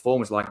irrelevant what their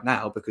form is like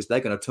now because they're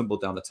going to tumble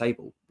down the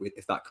table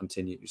if that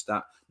continues.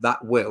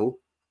 That will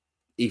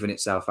even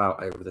itself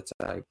out over the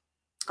table.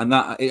 And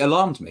that it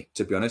alarmed me,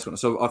 to be honest.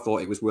 So I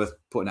thought it was worth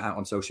putting it out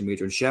on social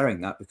media and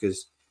sharing that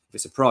because if it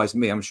surprised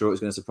me, I'm sure it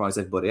was going to surprise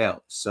everybody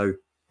else. So,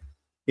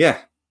 yeah,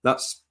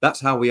 that's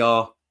how we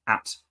are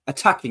at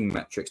attacking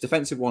metrics.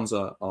 Defensive ones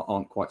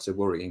aren't quite so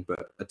worrying,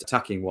 but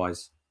attacking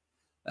wise,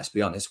 let's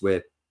be honest,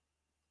 we're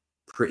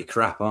pretty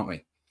crap, aren't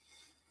we?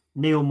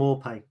 Neil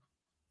Maupay,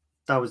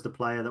 that was the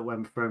player that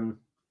went from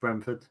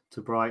Brentford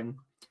to Brighton.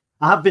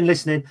 I have been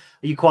listening.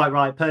 You're quite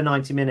right. Per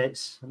 90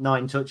 minutes,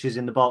 9 touches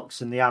in the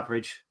box, and the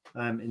average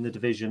in the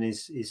division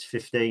is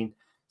 15.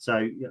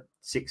 So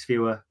 6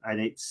 fewer, and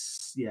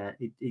it's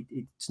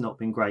not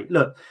been great.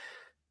 Look,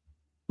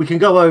 we can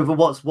go over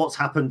what's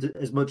happened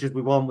as much as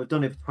we want. We've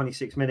done it for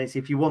 26 minutes.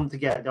 If you want to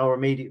get our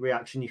immediate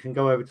reaction, you can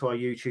go over to our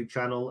YouTube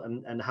channel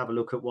and have a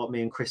look at what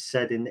me and Chris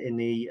said in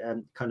the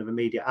kind of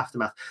immediate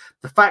aftermath.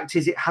 The fact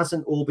is, it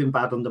hasn't all been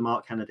bad under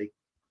Mark Kennedy.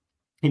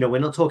 We're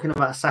not talking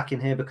about sacking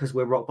here because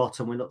we're rock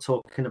bottom. We're not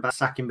talking about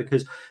sacking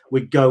because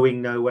we're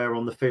going nowhere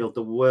on the field.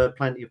 There were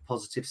plenty of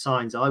positive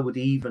signs. I would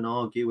even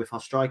argue if our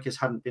strikers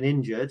hadn't been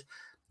injured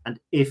and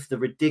if the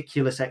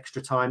ridiculous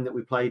extra time that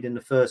we played in the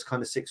first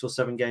kind of 6 or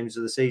 7 games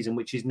of the season,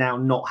 which is now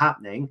not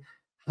happening,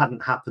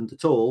 hadn't happened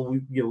at all,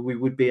 we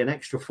would be an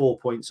extra 4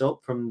 points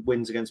up from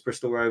wins against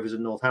Bristol Rovers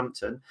and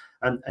Northampton.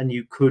 And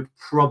you could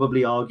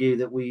probably argue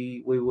that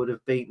we would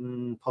have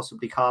beaten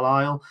possibly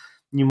Carlisle.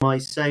 You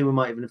might say we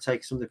might even have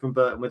taken something from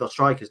Burton with our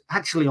strikers.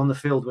 Actually, on the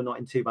field, we're not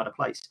in too bad a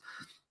place.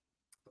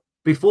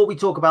 Before we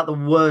talk about the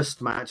worst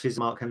matches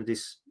in Mark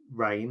Kennedy's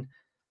reign,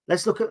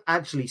 let's look at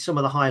actually some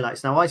of the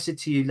highlights. Now, I said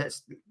to you,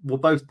 we'll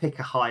both pick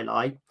a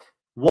highlight.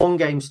 One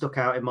game stuck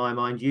out in my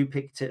mind. You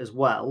picked it as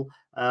well.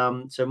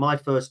 So my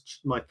first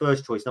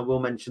choice, and I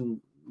will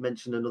mention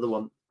another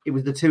one. It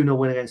was the 2-0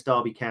 win against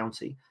Derby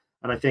County.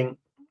 And I think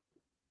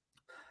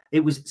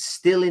it was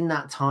still in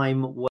that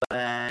time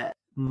where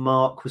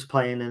Mark was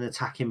playing an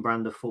attacking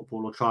brand of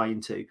football, or trying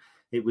to.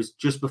 It was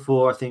just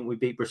before, I think, we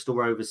beat Bristol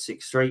Rovers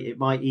 6-3. It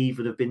might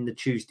even have been the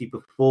Tuesday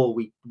before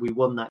we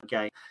won that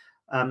game.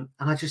 And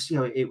I just,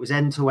 it was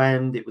end to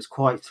end. It was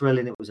quite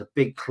thrilling. It was a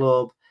big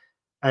club.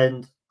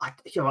 And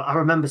I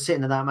remember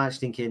sitting at that match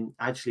thinking,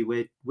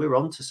 actually, we're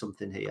onto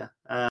something here.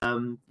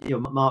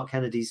 Mark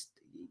Kennedy's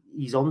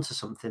he's onto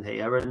something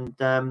here, and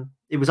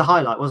it was a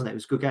highlight, wasn't it? It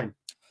was a good game.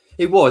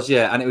 It was,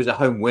 yeah, and it was a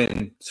home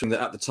win. Something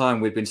that at the time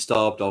we'd been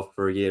starved of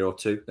for a year or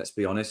two. Let's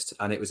be honest,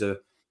 and it was a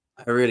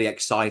really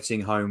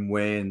exciting home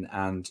win,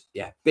 and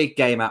yeah, big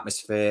game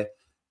atmosphere.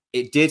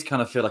 It did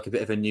kind of feel like a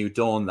bit of a new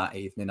dawn that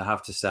evening, I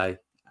have to say,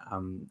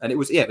 and it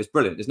was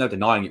brilliant. There's no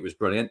denying it was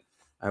brilliant.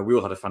 We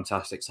all had a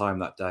fantastic time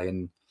that day,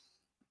 and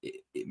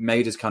it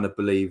made us kind of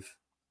believe,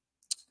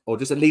 or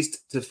just at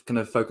least to kind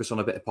of focus on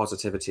a bit of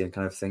positivity and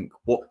kind of think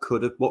what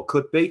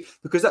could be.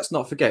 Because let's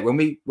not forget, when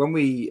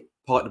we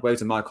parted ways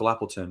with Michael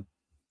Appleton,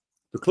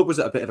 the club was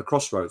at a bit of a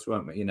crossroads,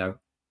 weren't we?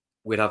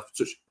 We'd have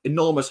such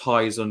enormous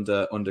highs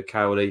under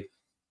Cowley.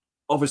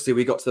 Obviously,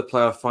 we got to the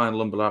playoff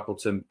final under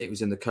Appleton. It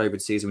was in the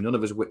COVID season. None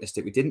of us witnessed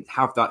it. We didn't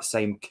have that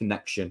same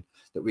connection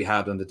that we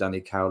had under Danny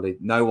Cowley.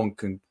 I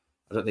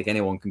don't think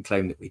anyone can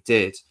claim that we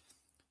did.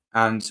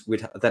 And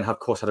we'd then, of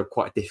course, had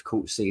quite a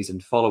difficult season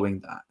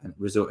following that, and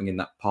resulting in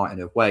that parting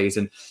of ways.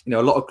 And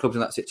a lot of clubs in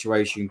that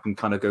situation can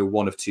kind of go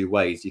one of two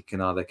ways. You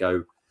can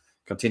either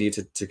continue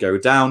to go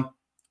down,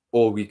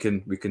 or we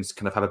can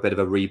kind of have a bit of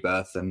a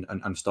rebirth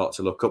and start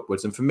to look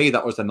upwards. And for me,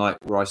 that was the night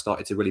where I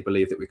started to really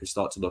believe that we could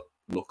start to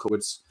look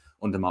upwards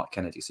under Mark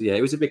Kennedy. So yeah,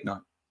 it was a big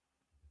night.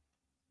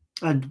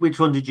 And which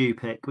one did you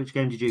pick? Which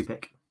game did you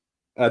pick?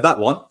 That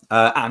one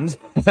and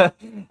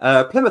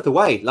Plymouth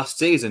away last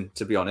season.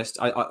 To be honest,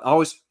 I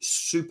was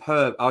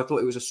superb. I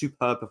thought it was a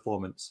superb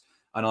performance,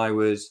 and I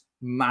was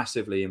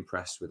massively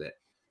impressed with it,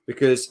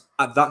 because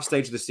at that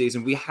stage of the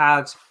season we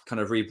had kind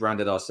of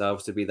rebranded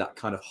ourselves to be that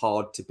kind of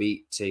hard to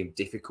beat team,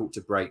 difficult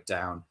to break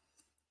down.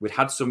 We'd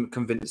had some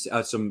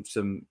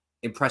some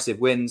impressive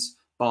wins.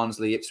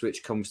 Barnsley,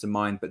 Ipswich comes to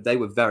mind, but they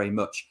were very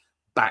much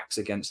backs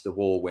against the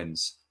wall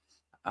wins.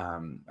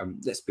 And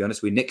let's be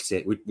honest, we nicked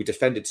it. We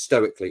defended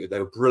stoically. They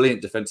were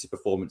brilliant defensive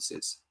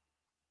performances,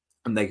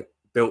 and they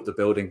built the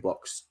building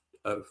blocks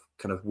of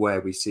kind of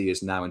where we see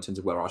us now in terms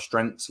of where our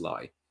strengths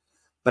lie.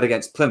 But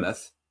against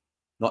Plymouth,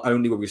 not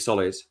only were we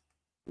solid,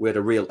 we had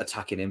a real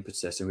attacking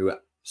impetus, and we were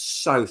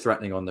so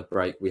threatening on the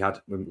break. We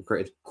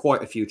created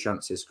quite a few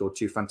chances, scored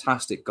 2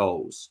 fantastic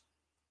goals.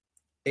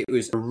 It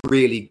was a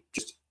really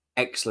just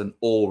excellent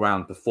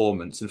all-round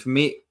performance, and for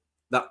me,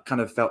 that kind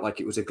of felt like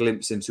it was a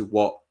glimpse into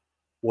what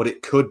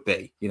it could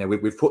be.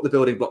 We've put the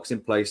building blocks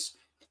in place.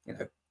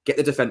 Get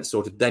the defence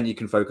sorted, then you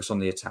can focus on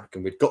the attack.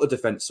 And we've got the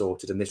defence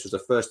sorted, and this was the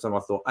first time I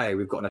thought, hey,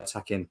 we've got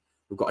attacking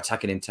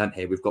intent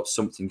here. We've got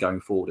something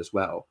going forward as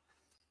well.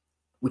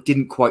 We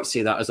didn't quite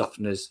see that as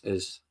often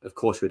as of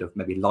course we'd have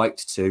maybe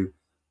liked to,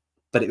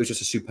 but it was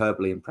just a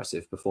superbly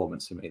impressive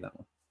performance for me, that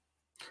one.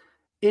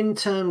 In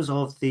terms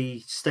of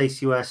the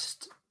Stacey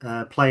West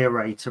player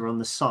rater on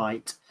the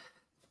site,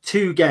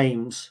 2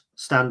 games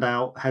stand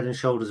out head and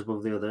shoulders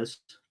above the others.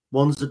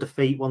 One's a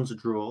defeat, one's a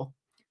draw.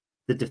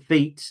 The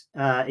defeat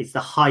is the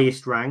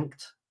highest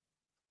ranked,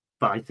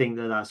 but I think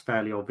that's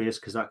fairly obvious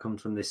because that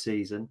comes from this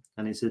season,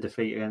 and it's a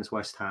defeat against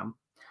West Ham.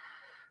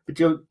 But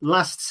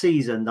last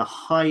season, the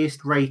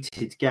highest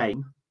rated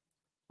game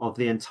of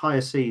the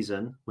entire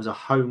season was a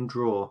home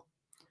draw.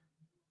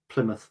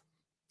 Plymouth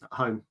at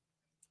home.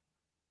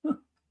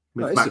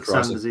 With Max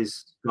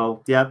Sanders'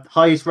 goal. Yeah,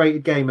 highest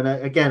rated game. And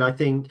again, I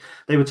think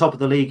they were top of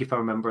the league, if I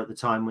remember, at the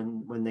time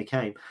when they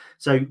came.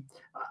 So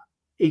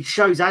it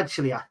shows,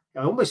 actually, I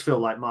almost feel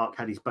like Mark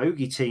had his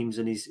bogey teams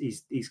and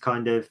his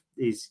kind of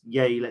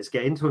yay, let's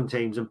get into them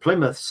teams. And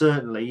Plymouth,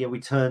 certainly, we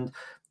turned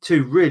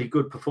 2 really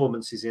good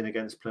performances in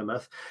against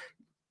Plymouth.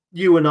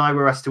 You and I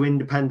were asked to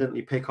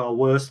independently pick our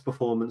worst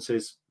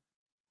performances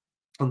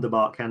under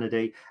Mark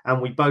Kennedy,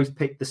 and we both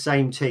picked the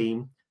same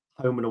team,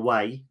 home and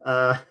away.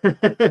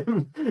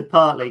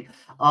 Partly,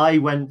 I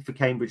went for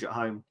Cambridge at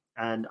home,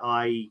 and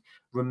I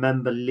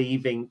remember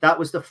leaving. That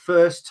was the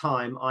first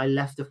time I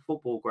left the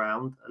football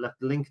ground. I left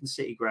the Lincoln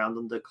City ground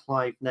under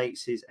Clive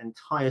Nates'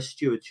 entire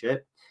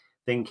stewardship,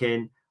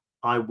 thinking,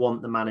 I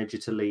want the manager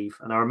to leave.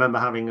 And I remember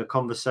having a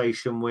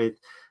conversation with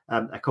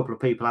a couple of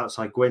people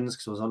outside Gwyn's,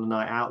 because I was on a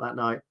night out that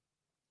night.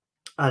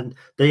 And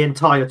the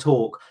entire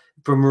talk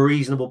from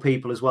reasonable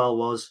people as well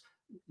was,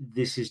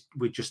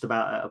 we're just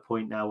about at a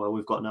point now where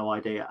we've got no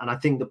idea. And I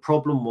think the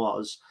problem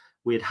was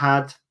we'd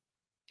had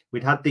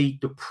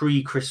the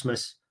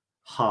pre-Christmas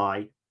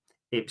high,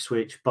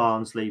 Ipswich,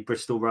 Barnsley,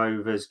 Bristol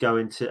Rovers,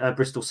 going to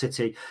Bristol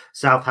City,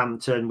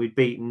 Southampton. We'd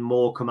beaten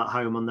Morecambe at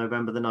home on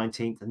November the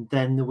 19th, and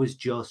then there was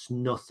just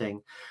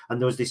nothing. And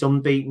there was this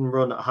unbeaten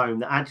run at home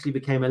that actually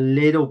became a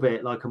little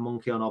bit like a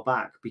monkey on our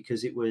back,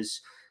 because it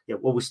was,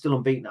 we're still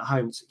unbeaten at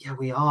home. So, yeah,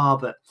 we are,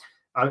 but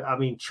I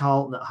mean,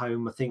 Charlton at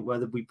home, I think,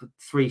 whether we put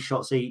 3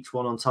 shots each,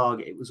 1 on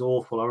target, it was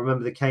awful. I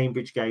remember the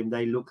Cambridge game,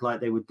 they looked like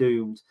they were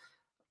doomed.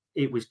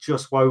 It was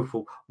just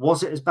woeful.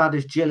 Was it as bad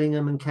as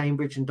Gillingham and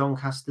Cambridge and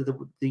Doncaster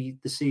the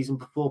season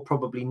before?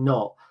 Probably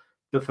not.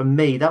 But for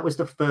me, that was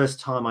the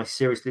first time I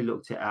seriously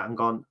looked at it and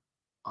gone,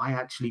 I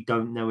actually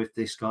don't know if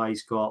this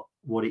guy's got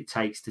what it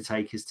takes to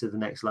take us to the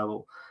next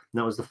level. And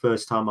that was the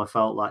first time I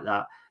felt like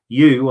that.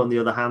 You, on the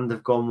other hand,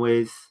 have gone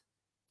with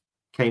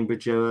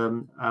Cambridge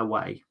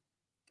away.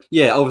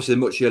 Yeah, obviously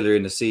much earlier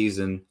in the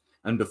season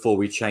and before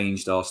we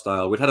changed our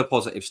style. We'd had a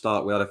positive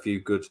start. We had a few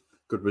good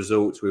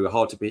results. We were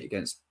hard to beat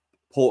against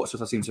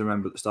Portsmouth, I seem to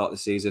remember, at the start of the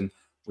season.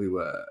 We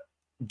were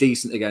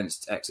decent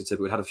against Exeter,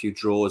 but we had a few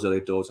draws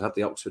early doors. We had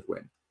the Oxford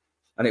win.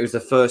 And it was the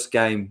first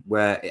game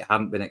where it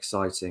hadn't been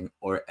exciting,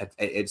 or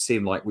it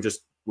seemed like we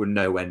just were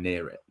nowhere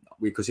near it.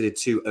 We conceded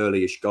 2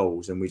 early-ish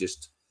goals, and we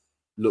just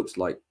looked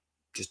like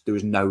there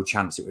was no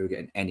chance that we were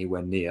getting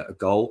anywhere near a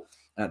goal.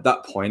 And at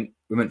that point,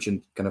 we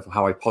mentioned kind of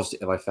how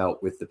positive I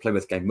felt with the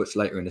Plymouth game much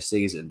later in the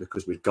season,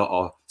 because we'd got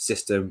our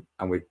system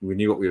and we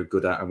knew what we were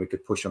good at and we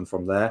could push on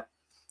from there.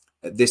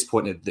 At this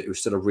point, it was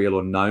still a real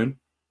unknown.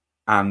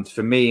 And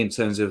for me, in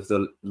terms of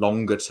the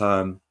longer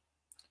term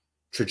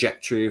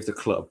trajectory of the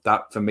club,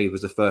 that for me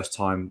was the first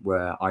time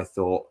where I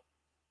thought,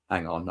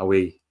 hang on, are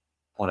we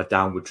on a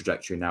downward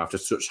trajectory now after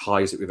such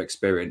highs that we've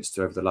experienced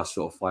over the last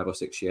sort of 5 or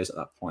 6 years at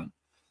that point?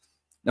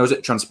 Now, as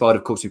it transpired,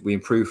 of course, we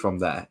improved from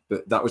there,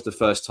 but that was the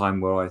first time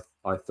where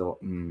I thought,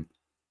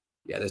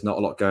 yeah, there's not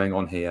a lot going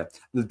on here.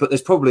 But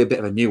there's probably a bit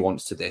of a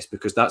nuance to this,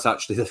 because that's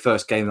actually the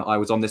first game that I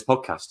was on this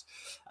podcast.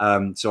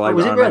 So I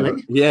remember,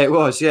 really? Yeah, it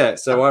was. Yeah.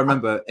 So I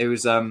remember it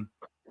was.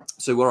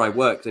 So where I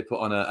work, they put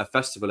on a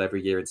festival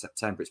every year in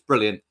September. It's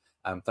brilliant.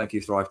 Thank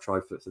you, Thrive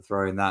Tribe, for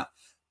throwing that.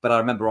 But I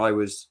remember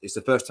it's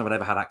the first time I'd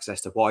ever had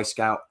access to Y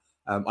Scout.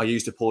 I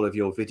used up all of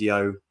your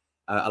video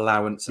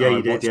allowance. Yeah, and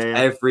you did. Yeah.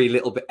 Every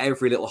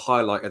little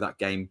highlight of that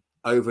game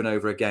over and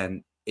over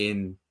again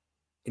in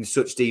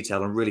such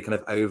detail, and really kind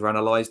of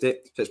overanalyzed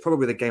it. So it's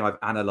probably the game I've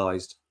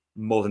analysed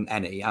more than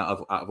any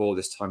out of all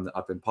this time that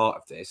I've been part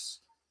of this.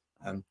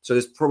 So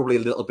there's probably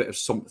a little bit of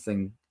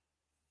something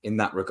in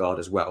that regard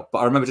as well. But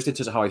I remember, just in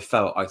terms of how I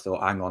felt, I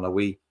thought, hang on, are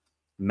we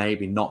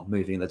maybe not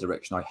moving in the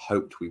direction I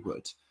hoped we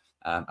would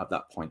at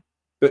that point?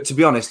 But to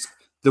be honest,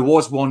 there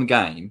was one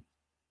game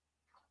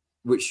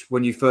which,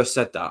 when you first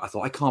said that, I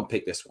thought, I can't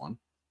pick this one.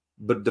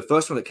 But the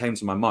first one that came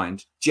to my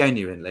mind,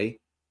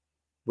 genuinely,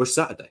 was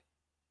Saturday.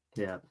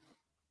 Yeah.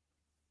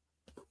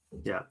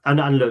 Yeah,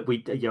 and look,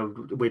 we've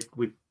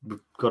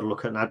got to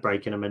look at an ad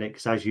break in a minute,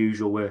 because as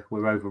usual we're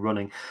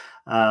overrunning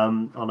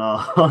on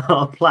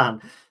our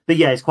plan. But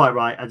yeah, it's quite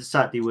right. And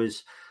Saturday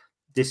was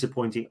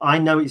disappointing. I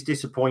know it's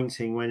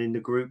disappointing when in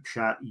the group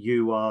chat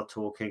you are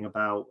talking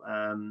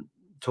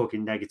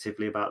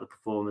negatively about the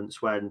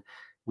performance when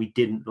we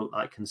didn't look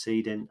like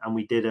conceding, and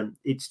we didn't.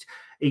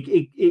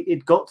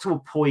 It got to a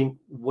point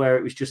where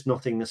it was just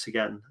nothingness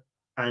again,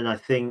 and I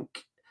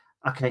think,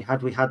 okay,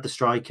 had we had the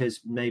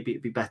strikers, maybe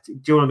it'd be better. Do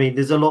you know what I mean?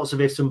 There's a lots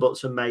of ifs and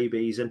buts and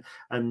maybes, and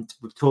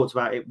we've talked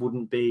about it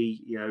wouldn't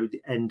be,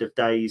 the end of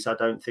days, I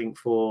don't think,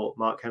 for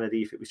Mark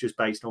Kennedy if it was just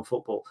based on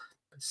football.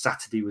 But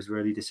Saturday was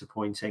really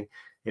disappointing.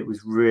 It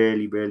was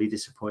really, really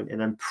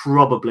disappointing, and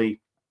probably,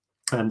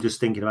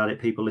 just thinking about it,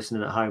 people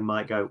listening at home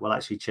might go, well,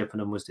 actually,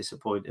 Chippenham was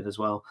disappointed as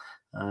well,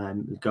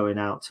 going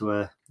out to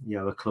a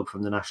club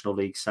from the National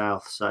League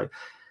South. So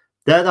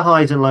they're the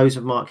highs and lows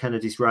of Mark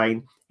Kennedy's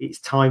reign. It's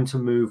time to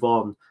move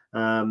on.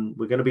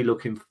 We're going to be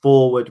looking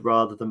forward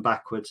rather than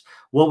backwards.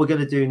 What we're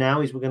going to do now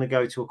is we're going to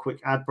go to a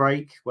quick ad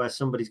break where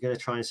somebody's going to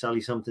try and sell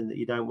you something that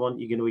you don't want.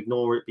 You're going to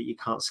ignore it, but you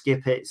can't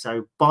skip it.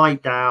 So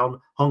bite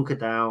down, hunker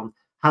down,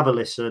 have a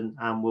listen,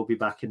 and we'll be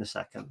back in a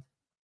second.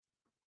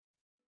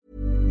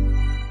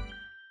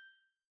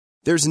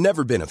 There's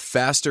never been a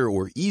faster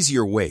or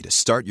easier way to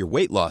start your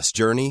weight loss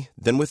journey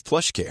than with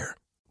PlushCare.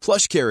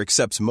 PlushCare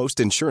accepts most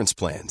insurance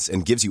plans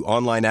and gives you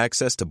online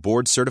access to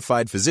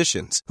board-certified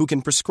physicians who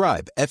can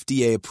prescribe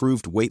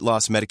FDA-approved weight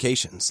loss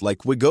medications like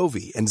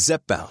Wegovy and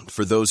Zepbound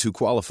for those who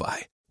qualify.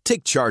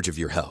 Take charge of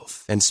your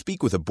health and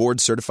speak with a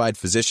board-certified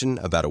physician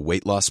about a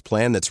weight loss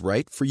plan that's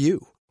right for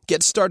you.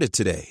 Get started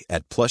today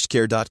at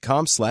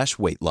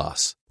plushcare.com/weight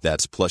loss.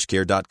 That's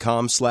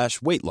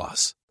plushcare.com/weight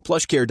loss.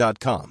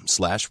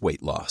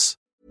 plushcare.com/weight loss.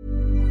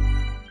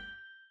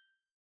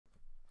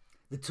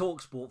 The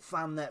TalkSport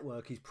Fan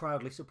Network is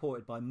proudly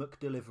supported by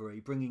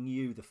McDelivery, bringing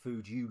you the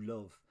food you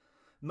love.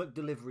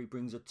 McDelivery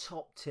brings a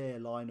top-tier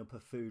lineup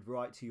of food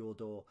right to your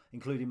door,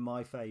 including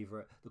my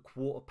favourite, the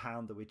Quarter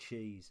Pounder with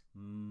cheese.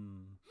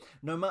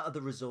 No matter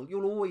the result,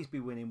 you'll always be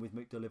winning with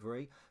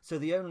McDelivery, so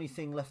the only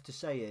thing left to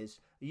say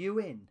is, are you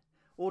in?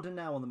 Order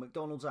now on the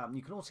McDonald's app, and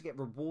you can also get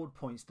reward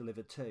points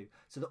delivered too,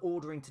 so that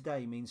ordering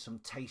today means some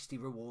tasty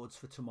rewards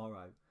for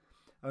tomorrow.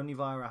 Only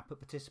via app at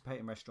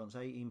participating restaurants.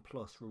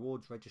 18+.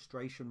 Rewards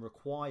registration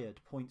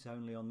required. Points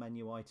only on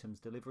menu items.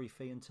 Delivery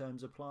fee and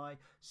terms apply.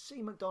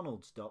 See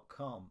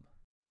mcdonalds.com.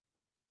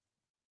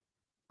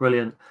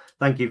 Brilliant.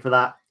 Thank you for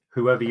that.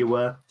 Whoever you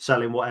were,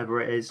 selling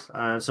whatever it is.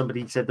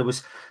 Somebody said there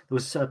was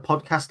a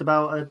podcast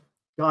about a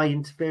guy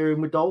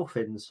interfering with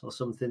dolphins or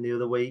something the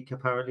other week.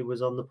 Apparently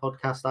was on the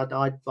podcast. I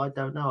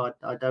don't know.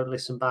 I don't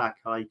listen back.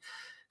 I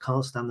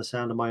can't stand the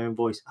sound of my own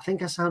voice. I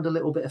think I sound a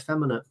little bit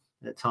effeminate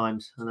at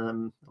times, and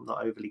I'm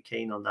not overly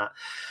keen on that.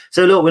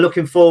 So look, we're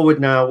looking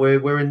forward now.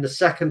 We're in the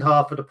second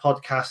half of the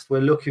podcast. We're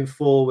looking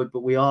forward,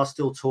 but we are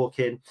still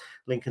talking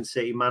Lincoln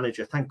City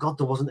manager. Thank God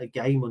there wasn't a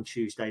game on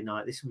Tuesday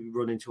night. This would be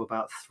running to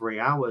about 3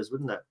 hours,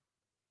 wouldn't it?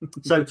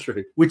 So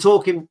True. we're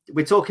talking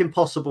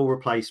possible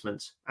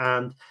replacements,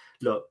 and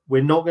look,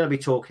 we're not going to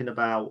be talking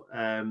about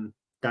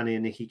Danny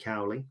and Nicky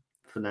Cowley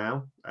for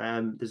now.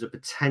 There's a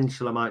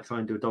potential I might try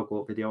and do a dog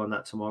walk video on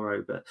that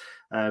tomorrow, but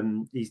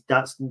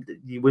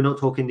we're not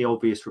talking the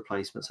obvious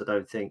replacements, I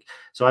don't think.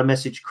 So I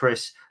messaged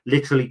Chris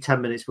literally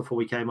 10 minutes before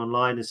we came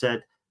online and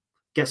said,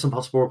 get some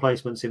possible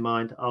replacements in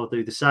mind. I'll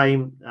do the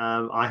same.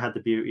 I had the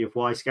beauty of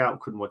Y-Scout,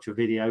 couldn't watch a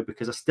video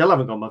because I still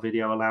haven't got my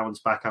video allowance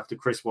back after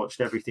Chris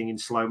watched everything in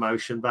slow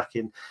motion back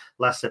in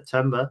last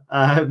September.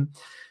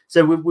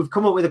 So we've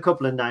come up with a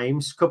couple of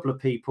names, a couple of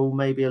people,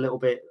 maybe a little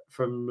bit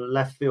from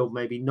left field,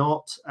 maybe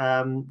not.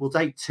 We'll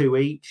take two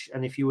each.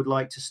 And if you would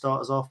like to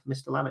start us off,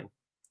 Mr. Lemming.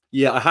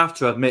 Yeah, I have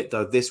to admit,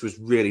 though, this was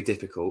really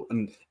difficult.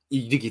 And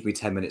you did give me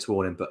 10 minutes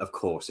warning, but of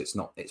course, it's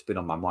not. It's been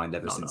on my mind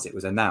ever since it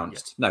was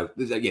announced. Yeah.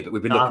 No, yeah, but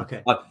we've been looking.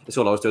 Okay. That's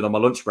all I was doing on my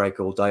lunch break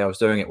all day. I was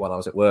doing it while I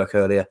was at work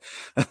earlier.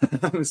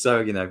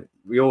 So,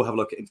 we all have a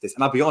look into this.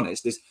 And I'll be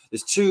honest,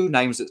 there's two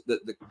names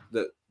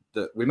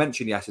that we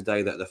mentioned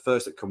yesterday that are the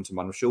first that come to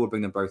mind. I'm sure we'll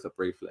bring them both up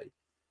briefly.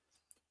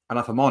 And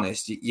if I'm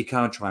honest, you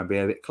kind of try and be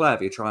a bit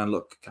clever. You try and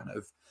look kind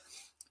of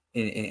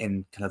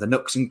in kind of the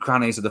nooks and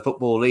crannies of the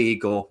Football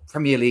League or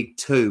Premier League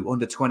 2,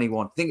 under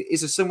 21. I think,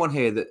 is there someone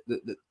here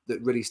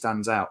that really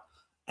stands out?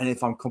 And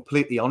if I'm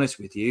completely honest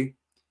with you,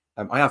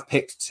 I have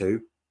picked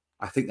two.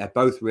 I think they're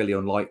both really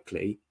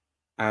unlikely.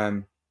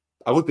 I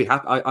would be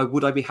happy.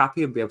 Would I be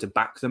happy and be able to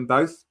back them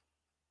both?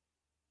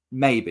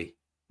 Maybe.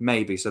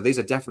 So these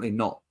are definitely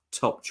not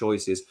top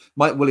choices.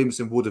 Mike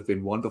Williamson would have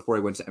been one before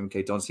he went to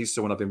MK Dons. He's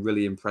someone I've been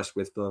really impressed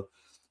with for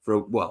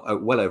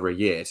well over a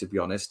year, to be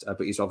honest.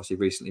 But he's obviously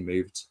recently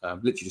moved,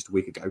 literally just a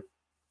week ago.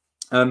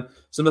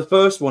 So the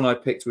first one I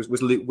picked was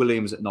Luke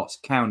Williams at Notts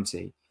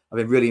County. I've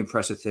been really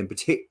impressed with him,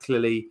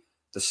 particularly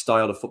the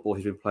style of football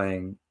he's been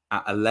playing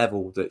at a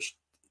level that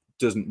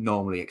doesn't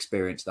normally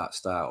experience that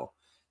style.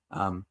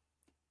 But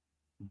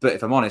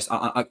if I'm honest,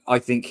 I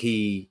think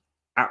he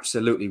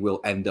absolutely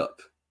will end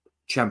up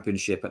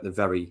Championship at the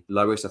very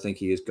lowest. I think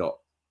he has got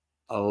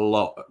a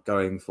lot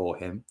going for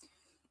him.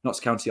 Notts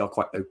County are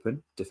quite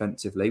open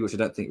defensively, which I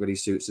don't think really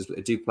suits us, but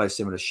they do play a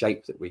similar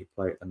shape that we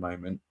play at the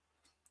moment.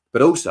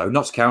 But also,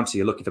 Notts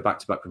County are looking for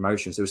back-to-back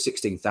promotions. There was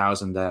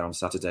 16,000 there on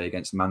Saturday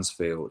against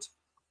Mansfield.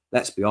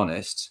 Let's be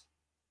honest.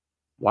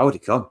 Why would he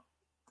come?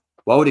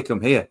 Why would he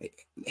come here?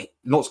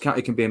 Notts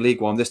County can be in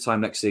League One this time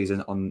next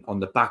season on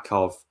the back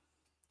of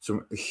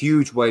some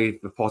huge wave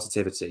of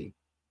positivity.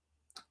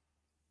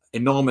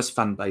 Enormous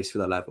fan base for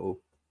the level.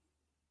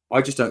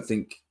 I just don't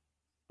think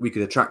we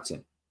could attract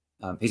him.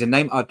 He's a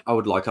name I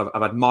would like. I've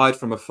admired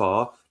from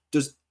afar.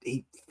 Does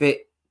he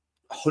fit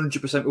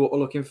 100% what we're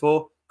looking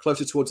for?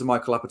 Closer towards the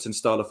Michael Appleton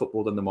style of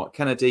football than the Mark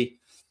Kennedy.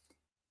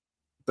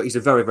 But he's a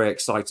very, very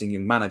exciting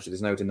young manager.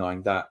 There's no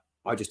denying that.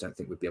 I just don't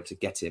think we'd be able to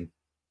get him.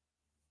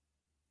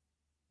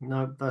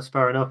 No, that's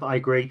fair enough. I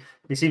agree.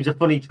 It seems a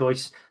funny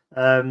choice.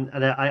 And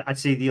I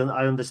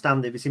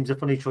understand it. It seems a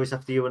funny choice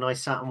after you and I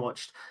sat and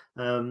watched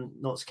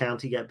Notts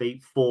County get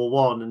beat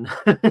 4-1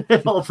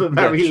 and offer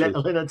very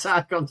little in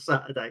attack on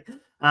Saturday.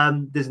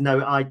 I'm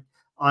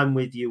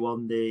with you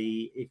on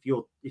the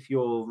if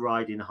you're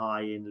riding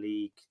high in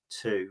League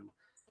 2,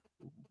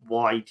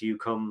 why do you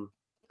come?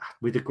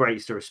 With the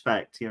greatest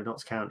respect,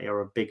 Notts County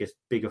are a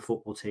bigger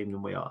football team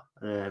than we are.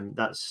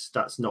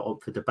 That's not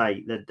up for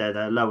debate.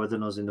 They're lower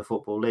than us in the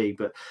Football League,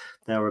 but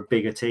they're a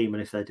bigger team.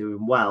 And if they're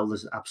doing well,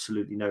 there's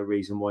absolutely no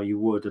reason why you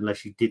would,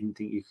 unless you didn't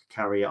think you could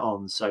carry it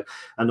on. So,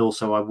 and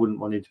also, I wouldn't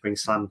want him to bring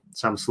Sam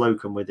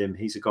Slocum with him.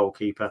 He's a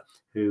goalkeeper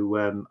who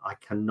I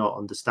cannot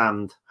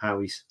understand how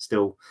he's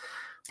still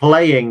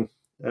playing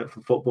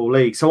for Football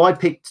League. So I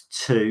picked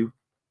two,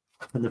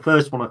 and the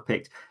first one I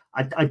picked.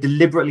 I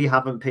deliberately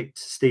haven't picked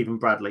Stephen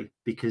Bradley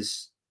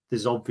because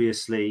there's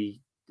obviously,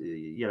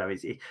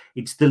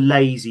 it's the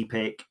lazy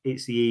pick,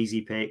 it's the easy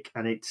pick,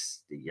 and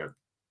it's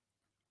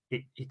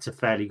a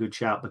fairly good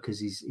shout because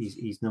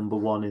he's number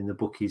one in the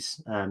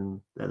bookies at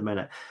the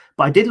minute.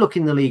 But I did look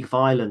in the League of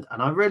Ireland,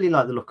 and I really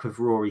like the look of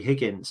Rory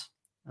Higgins,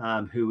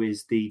 who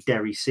is the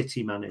Derry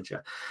City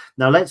manager.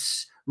 Now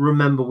let's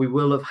remember we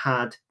will have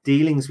had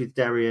dealings with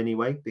Derry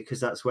anyway because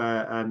that's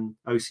where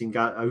Oisin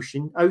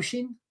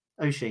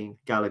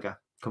Gallagher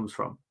comes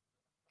from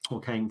or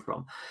came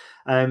from.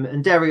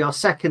 And Derry are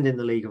second in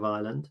the League of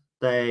Ireland.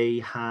 They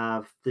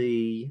have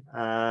the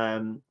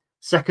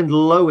second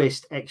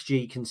lowest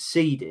XG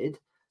conceded.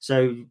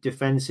 So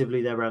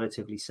defensively, they're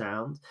relatively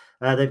sound.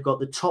 They've got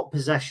the top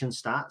possession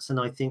stats. And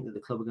I think that the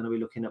club are going to be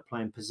looking at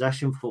playing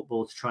possession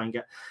football to try and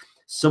get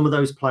some of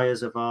those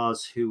players of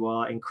ours who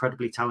are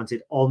incredibly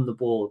talented on the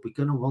ball. We're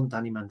going to want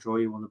Danny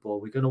Mandroiu on the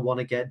ball. We're going to want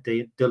to get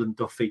Dylan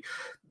Duffy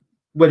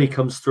when he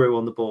comes through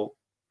on the ball.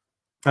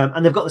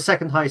 And they've got the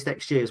second highest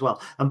XG as well.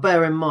 And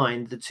bear in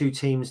mind, the two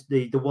teams,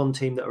 the one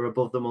team that are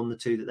above them on the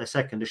two that they're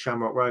second are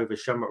Shamrock Rovers.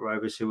 Shamrock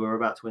Rovers, who are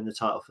about to win the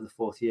title for the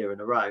fourth year in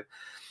a row.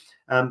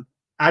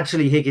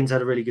 Actually, Higgins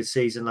had a really good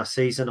season last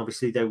season.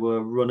 Obviously, they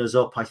were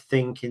runners-up, I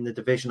think, in the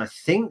division. I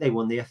think they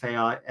won the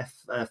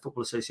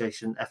Football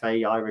Association,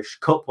 FA Irish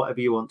Cup,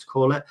 whatever you want to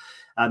call it,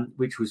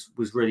 which was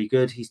really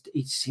good.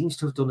 He seems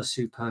to have done a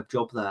superb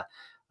job there.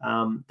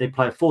 They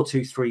play a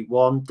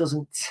 4-2-3-1.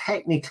 Doesn't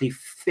technically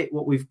fit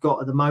what we've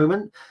got at the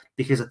moment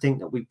because I think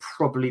that we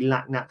probably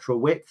lack natural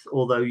width,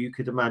 although you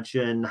could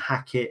imagine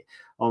Hackett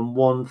on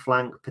one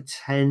flank,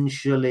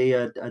 potentially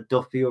a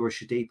Duffy or a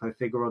Shodipo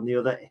figure on the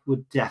other. It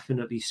would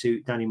definitely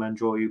suit Danny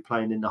Mandroiu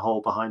playing in the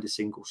hole behind a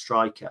single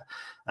striker.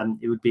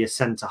 It would be a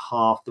centre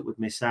half that would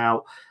miss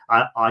out.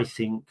 I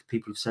think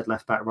people have said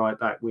left back, right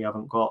back. We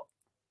haven't got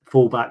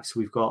full backs.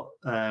 We've got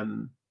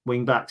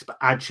wing backs, but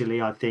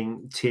actually I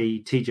think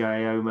TJ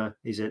Ioma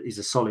is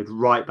a solid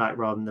right back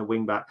rather than the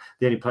wing back.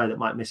 The only player that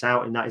might miss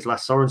out in that is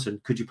Lasse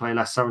Sorensen. Could you play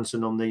Lasse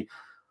Sorensen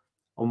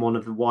on one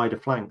of the wider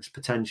flanks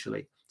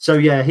potentially? So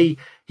yeah,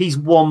 he's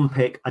one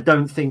pick. I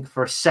don't think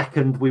for a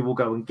second we will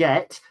go and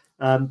get,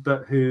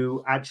 but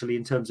who actually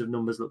in terms of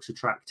numbers looks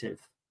attractive.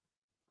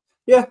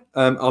 Yeah,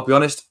 I'll be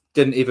honest,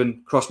 didn't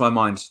even cross my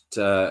mind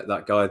to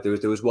that guy.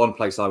 There was one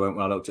place I went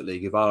when I looked at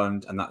League of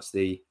Ireland, and that's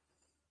the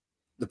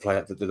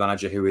player, the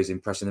manager who is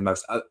impressing the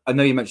most. I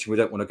know you mentioned we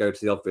don't want to go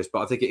to the obvious,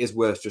 but I think it is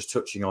worth just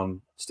touching on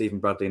Stephen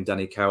Bradley and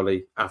Danny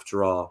Cowley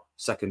after our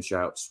second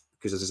shouts,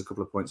 because there's a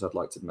couple of points I'd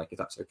like to make, if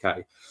that's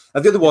okay.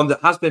 The other one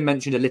that has been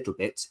mentioned a little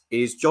bit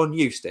is John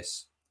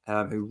Eustace,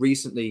 who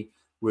recently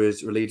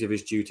was relieved of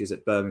his duties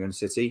at Birmingham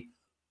City.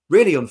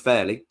 Really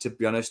unfairly, to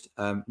be honest.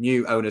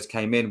 New owners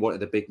came in,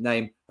 wanted a big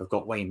name. I've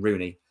got Wayne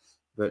Rooney.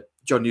 But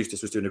John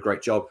Eustace was doing a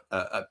great job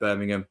at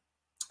Birmingham.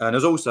 And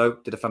has also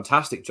did a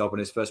fantastic job on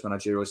his first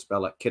managerial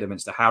spell at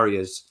Kidderminster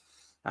Harriers.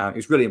 He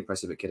was really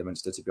impressive at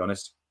Kidderminster, to be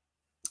honest.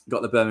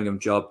 Got the Birmingham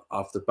job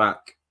off the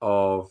back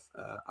of,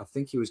 I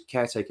think he was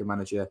caretaker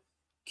manager,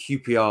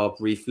 QPR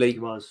briefly. He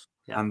was,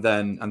 yeah. And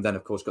then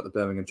of course, got the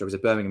Birmingham job. He's a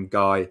Birmingham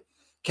guy.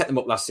 Kept them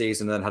up last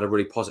season and then had a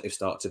really positive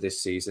start to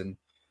this season.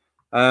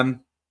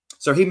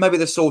 So he may be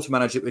the sort of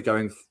manager that we're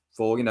going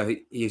for. You know,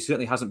 he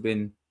certainly hasn't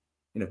been,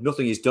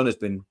 nothing he's done has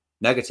been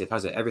negative,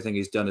 has it? Everything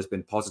he's done has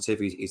been positive.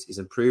 He's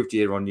improved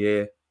year on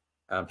year,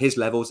 his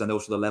levels and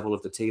also the level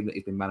of the team that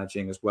he's been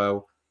managing as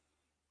well.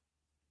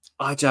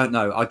 I don't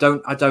know. I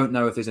don't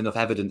know if there's enough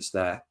evidence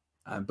there.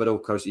 But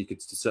of course, you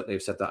could certainly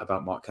have said that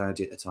about Mark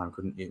Kennedy at the time,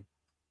 couldn't you?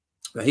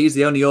 But he's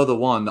the only other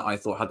one that I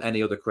thought had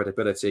any other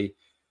credibility.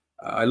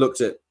 I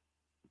looked at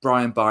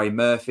Brian Barry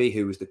Murphy,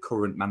 who was the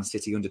current Man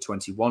City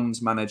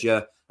under-21s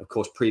manager. Of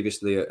course,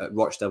 previously at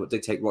Rochdale, but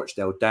did take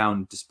Rochdale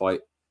down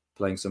despite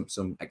playing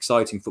some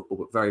exciting football,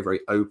 but very, very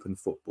open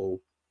football.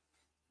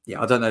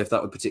 Yeah, I don't know if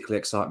that would particularly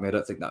excite me. I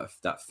don't think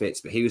that fits.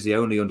 But he was the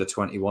only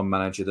under-21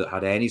 manager that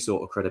had any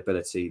sort of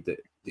credibility that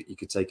you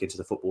could take into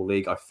the Football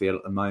League, I feel,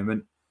 at the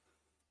moment.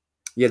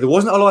 Yeah, there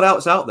wasn't a lot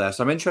else out there.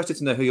 So I'm interested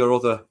to know who your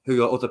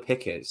other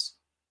pick is.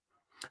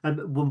 And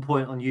at one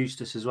point on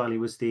Eustace as well, he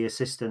was the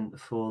assistant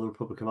for the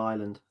Republic of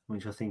Ireland,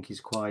 which I think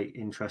is quite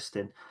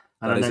interesting.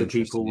 And I know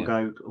people will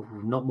go, oh,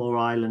 not more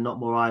Ireland.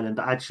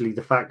 But actually,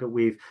 the fact that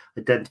we've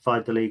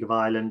identified the League of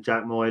Ireland,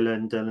 Jack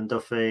Moylan, Dylan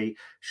Duffy,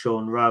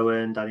 Sean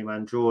Rowan, Danny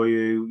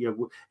Mandroiu,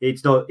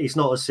 it's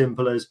not as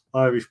simple as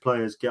Irish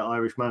players get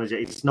Irish manager.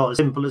 It's not as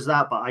simple as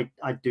that. But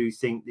I do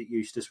think that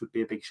Eustace would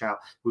be a big shout.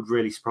 It would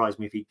really surprise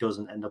me if he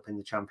doesn't end up in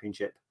the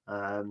Championship.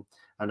 And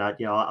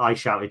I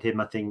shouted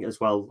him, I think, as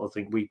well. I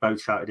think we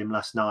both shouted him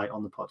last night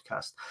on the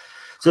podcast.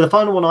 So the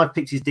final one I've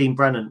picked is Dean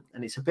Brennan,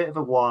 and it's a bit of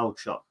a wild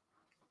shot.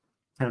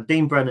 Now,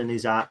 Dean Brennan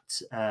is at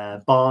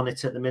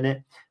Barnet at the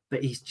minute,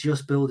 but he's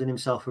just building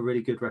himself a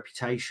really good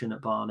reputation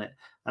at Barnet.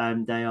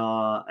 They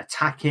are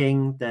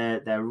attacking.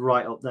 They're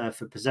right up there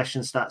for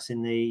possession stats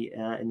in the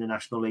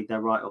National League.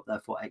 They're right up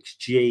there for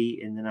XG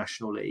in the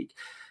National League.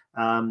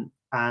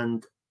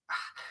 And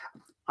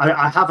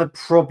I have a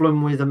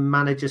problem with a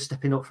manager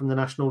stepping up from the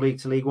National League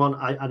to League One.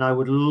 And I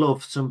would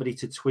love somebody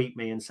to tweet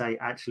me and say,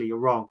 actually, you're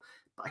wrong.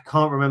 But I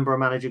can't remember a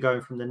manager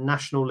going from the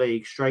National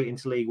League straight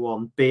into League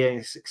One, being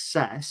a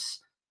success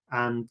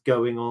and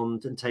going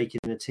on and taking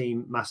the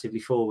team massively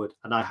forward.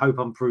 And I hope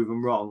I'm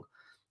proven wrong.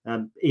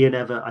 Ian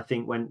Evatt, I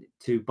think, went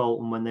to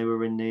Bolton when they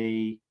were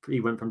he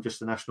went from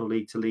just the National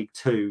League to League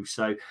Two.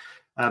 So,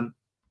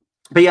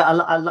 but yeah,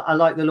 I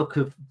like the look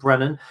of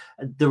Brennan.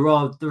 There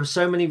are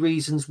so many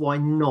reasons why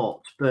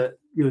not, but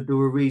there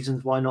were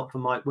reasons why not for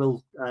Mike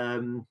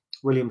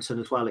Williamson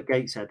as well at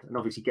Gateshead, and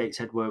obviously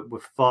Gateshead were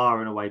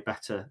far and away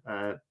better,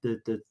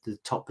 the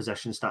top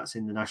possession stats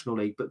in the National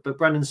League. But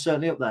Brennan's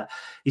certainly up there.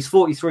 He's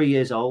 43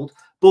 years old,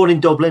 born in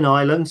Dublin,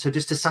 Ireland. So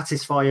just to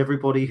satisfy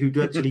everybody who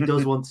actually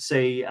does want to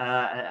see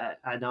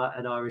an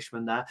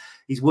Irishman there,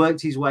 he's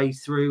worked his way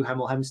through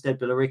Hemel Hempstead,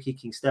 Billericay,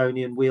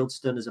 Kingstonian,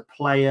 Wealdstone as a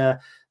player,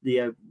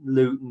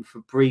 Luton for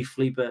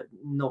briefly, but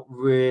not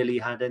really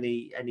had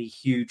any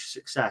huge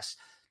success.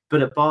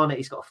 But at Barnet,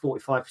 he's got a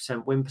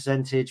 45% win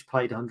percentage,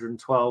 played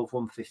 112,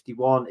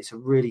 151. It's a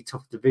really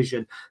tough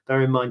division.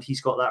 Bear in mind, he's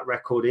got that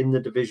record in the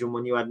division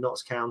when you had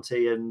Notts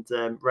County and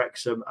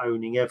Wrexham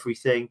owning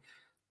everything.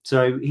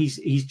 So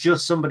he's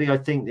just somebody I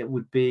think that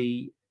would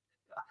be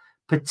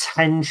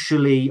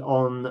potentially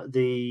on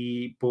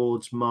the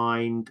board's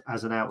mind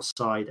as an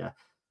outsider.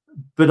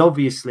 But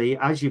obviously,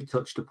 as you've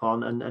touched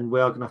upon, and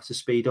we are going to have to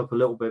speed up a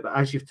little bit, but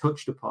as you've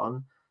touched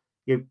upon,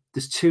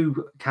 there's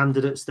two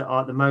candidates that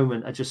are at the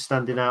moment are just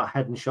standing out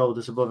head and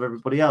shoulders above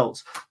everybody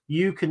else.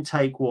 You can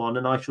take one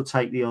and I shall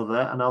take the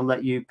other, and I'll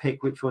let you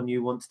pick which one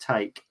you want to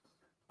take.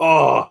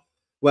 Oh,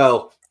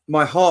 well,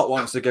 my heart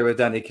wants to go with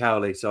Danny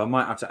Cowley, so I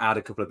might have to add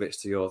a couple of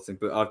bits to your thing,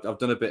 but I've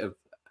done a bit of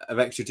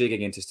extra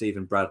digging into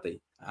Stephen Bradley,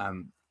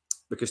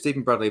 because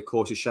Stephen Bradley, of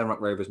course, is Shamrock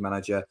Rovers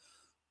manager.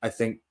 I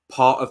think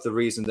part of the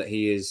reason that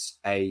he is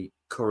a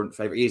current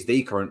favourite, he is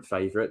the current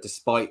favourite,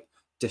 despite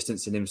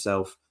distancing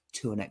himself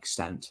to an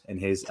extent in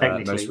his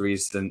most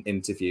recent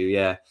interview.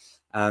 Yeah.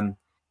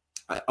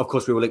 Of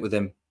course, we were linked with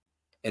him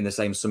in the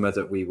same summer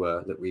that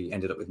we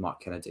ended up with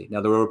Mark Kennedy.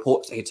 Now, there were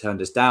reports that he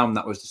turned us down.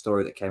 That was the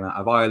story that came out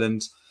of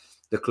Ireland.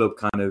 The club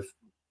kind of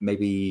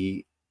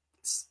maybe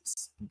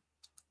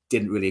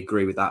didn't really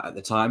agree with that at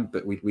the time,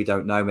 but we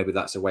don't know. Maybe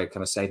that's a way of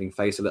kind of saving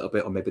face a little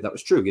bit, or maybe that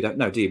was true. You don't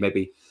know, do you?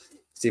 Maybe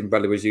Stephen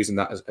Bradley was using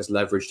that as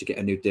leverage to get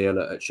a new deal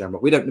at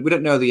Shamrock. We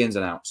don't know the ins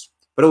and outs,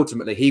 but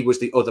ultimately he was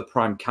the other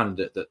prime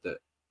candidate that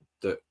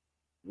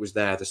was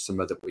there the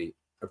summer that we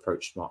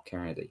approached Mark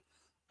Kennedy.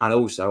 And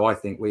also, I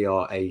think we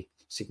are a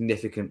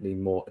significantly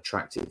more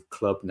attractive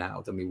club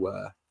now than we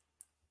were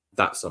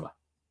that summer.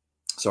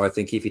 So I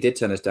think if he did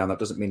turn us down, that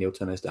doesn't mean he'll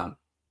turn us down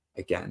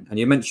again. And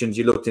you mentioned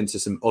you looked into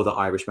some other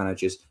Irish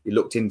managers. You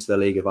looked into the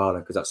League of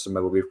Ireland because that's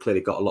somewhere where we've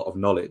clearly got a lot of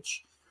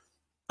knowledge.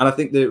 And I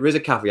think there is a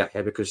caveat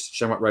here because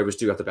Shamrock Rovers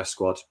do have the best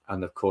squad.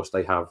 And of course,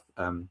 they have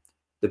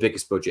the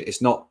biggest budget.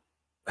 It's not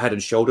head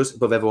and shoulders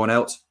above everyone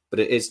else, but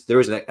there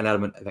is an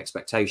element of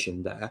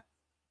expectation there.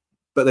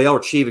 But they are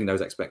achieving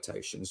those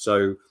expectations.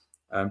 So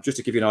just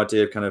to give you an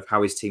idea of kind of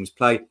how his teams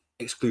play,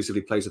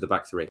 exclusively plays with the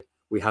back three.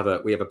 We have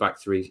a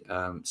back three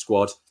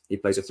squad. He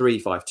plays a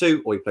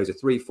 3-5-2 or he plays a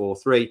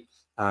 3-4-3,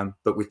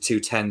 but with 2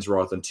 10s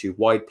rather than 2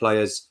 wide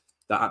players.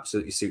 That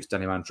absolutely suits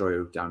Danny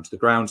Mandroiu down to the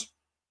ground.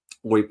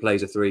 Or he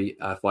plays a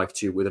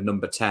 3-5-2 with a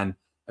number 10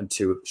 and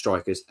 2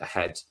 strikers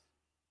ahead.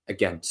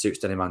 Again, suits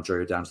Danny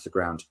Mandroiu down to the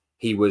ground.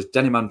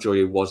 Danny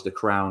Mandroiu was the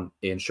crown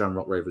in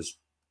Shamrock Rovers,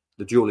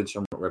 the jewel in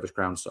Shamrock Rovers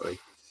crown,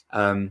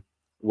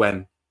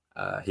 when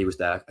he was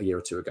there a year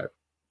or two ago.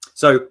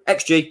 So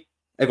XG,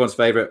 everyone's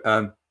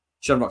favourite.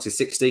 Shamrock's is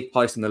 60,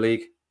 highest in the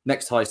league.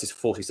 Next highest is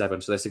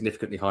 47, so they're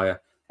significantly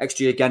higher.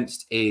 XG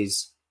against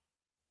is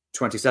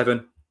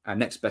 27, and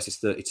next best is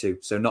 32.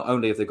 So not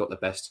only have they got the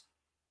best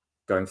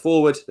going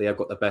forward, they have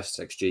got the best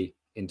XG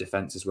in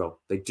defence as well.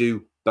 They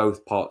do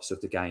both parts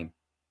of the game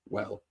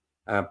well.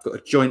 Got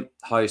a joint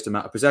highest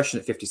amount of possession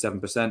at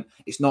 57%.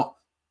 It's not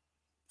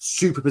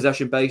super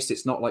possession based.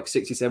 It's not like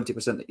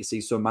 60-70% that you see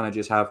some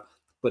managers have,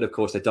 but of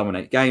course they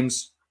dominate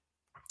games.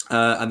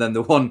 And then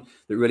the one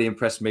that really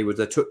impressed me was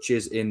the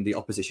touches in the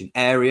opposition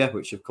area,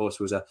 which of course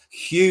was a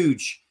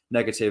huge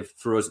negative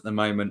for us at the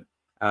moment.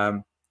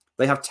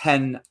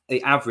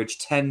 They average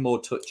 10 more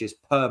touches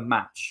per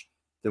match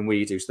than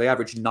we do. So they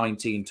average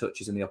 19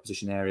 touches in the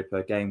opposition area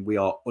per game. We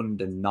are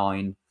under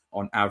 9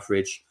 on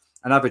average.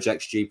 An average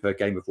XG per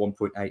game of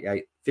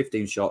 1.88,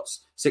 15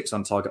 shots, 6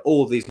 on target.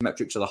 All of these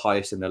metrics are the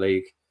highest in the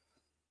league.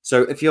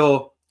 So if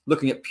you're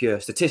looking at pure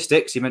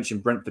statistics, you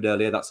mentioned Brentford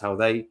earlier. That's how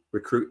they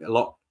recruit a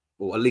lot,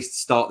 or at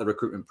least start the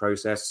recruitment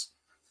process.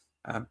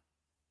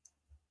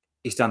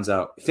 He stands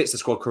out, fits the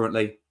squad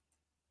currently,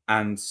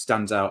 and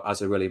stands out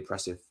as a really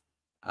impressive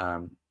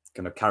kind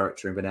of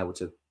character and being able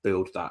to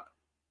build that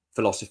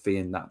philosophy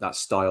and that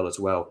style as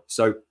well.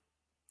 So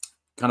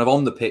kind of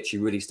on the pitch, he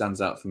really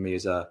stands out for me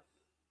as a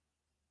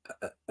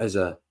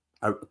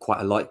quite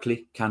a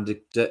likely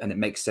candidate, and it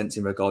makes sense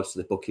in regards to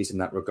the bookies in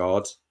that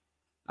regard.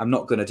 I'm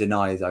not going to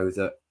deny, though,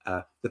 that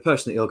the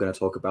person that you're going to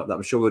talk about, that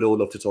I'm sure we'd all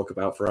love to talk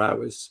about for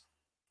hours,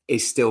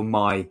 is still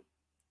my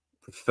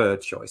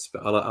preferred choice.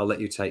 But I'll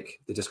let you take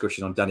the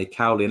discussion on Danny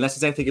Cowley, unless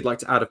there's anything you'd like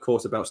to add, of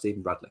course, about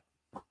Stephen Bradley.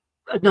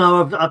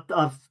 No,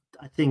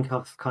 I think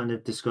I've kind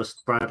of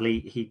discussed Bradley.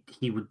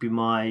 He would be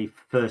my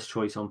first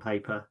choice on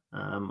paper.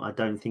 I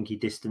don't think he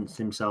distanced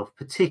himself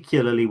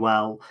particularly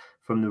well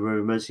from the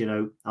rumours. You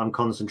know, I'm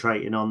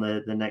concentrating on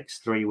the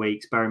next 3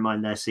 weeks. Bear in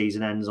mind their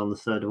season ends on the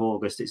 3rd of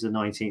August. It's the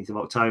 19th of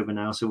October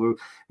now. So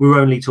we're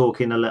only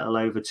talking a little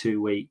over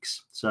 2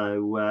 weeks.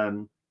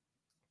 So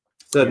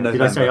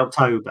did I say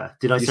October?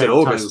 Did I say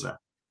October? August.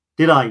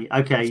 Did I?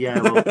 Okay, yeah,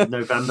 well,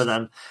 November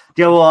then.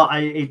 Do you know what?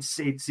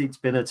 It's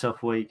been a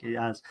tough week. It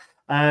has.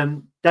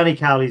 Danny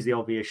Cowley's the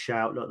obvious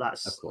shout. Look,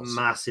 that's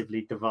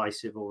massively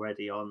divisive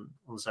already on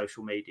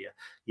social media.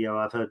 You know,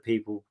 I've heard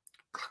people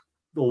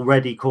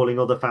already calling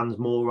other fans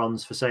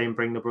morons for saying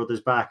bring the brothers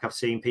back. I've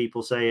seen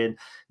people saying,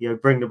 you know,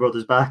 bring the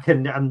brothers back,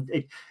 and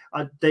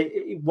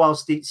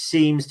whilst it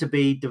seems to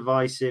be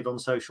divisive on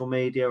social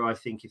media, I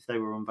think if they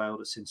were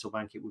unveiled at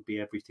Sincilbank, it would be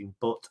everything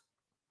but.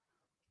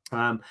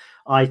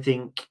 I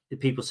think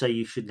people say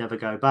you should never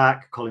go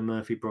back. Colin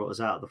Murphy brought us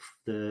out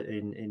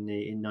in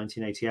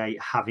 1988,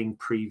 having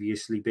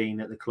previously been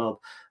at the club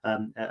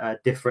at a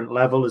different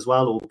level as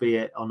well,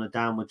 albeit on a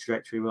downward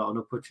trajectory, but on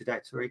an upward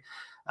trajectory.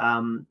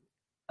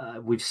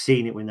 We've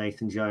seen it with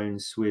Nathan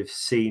Jones. We've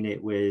seen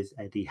it with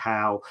Eddie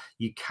Howe.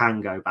 You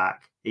can go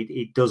back.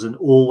 It doesn't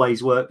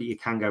always work, but you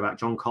can go back.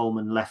 John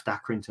Coleman left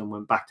Accrington,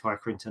 went back to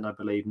Accrington, I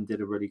believe, and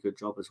did a really good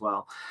job as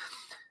well.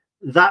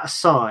 That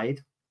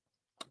aside,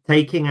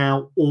 taking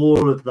out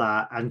all of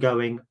that and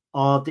going,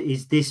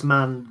 is this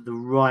man the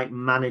right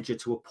manager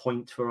to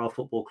appoint for our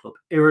football club,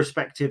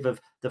 irrespective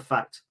of the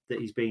fact that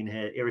he's been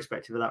here,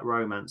 irrespective of that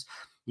romance?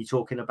 You're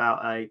talking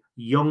about a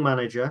young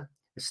manager,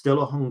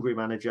 still a hungry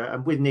manager,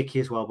 and with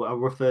Nicky as well, but I'll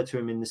refer to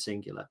him in the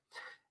singular.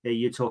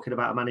 You're talking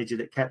about a manager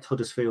that kept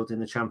Huddersfield in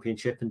the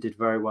Championship and did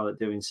very well at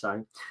doing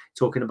so.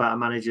 Talking about a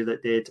manager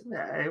that did,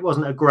 it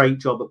wasn't a great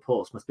job at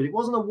Portsmouth, but it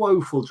wasn't a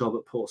woeful job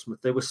at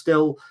Portsmouth. They were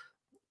still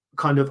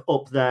kind of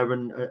up there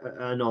and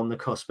on the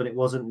cusp, but it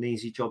wasn't an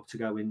easy job to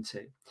go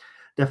into.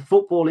 Their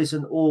football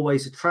isn't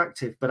always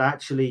attractive, but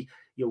actually,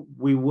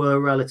 we were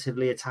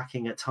relatively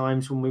attacking at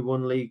times when we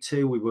won League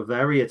Two. We were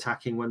very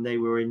attacking when they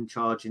were in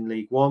charge in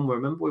League One.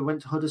 Remember, we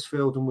went to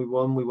Huddersfield and we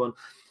won. We won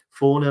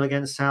 4-0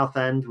 against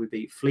Southend. We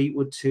beat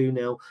Fleetwood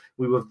 2-0.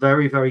 We were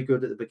very, very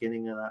good at the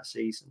beginning of that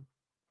season.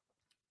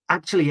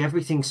 Actually,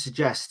 everything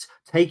suggests,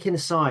 taking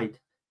aside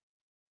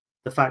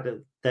the fact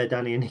that they're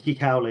Danny and Nicky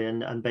Cowley,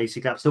 and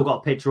basically I've still got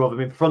a picture of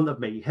him in front of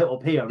me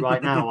up here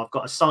right now. I've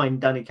got a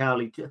signed Danny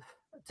Cowley.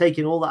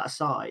 Taking all that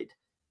aside,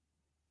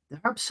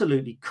 they're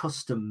absolutely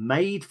custom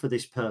made for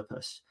this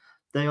purpose.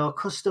 They are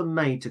custom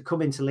made to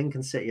come into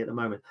Lincoln City at the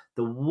moment.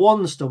 The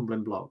one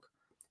stumbling block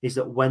is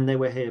that when they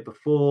were here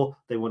before,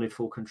 they wanted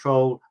full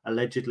control.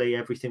 Allegedly,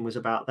 everything was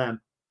about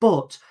them.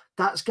 But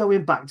that's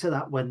going back to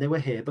that when they were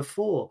here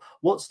before.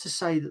 What's to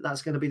say that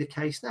that's going to be the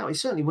case now? It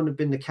certainly wouldn't have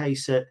been the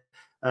case at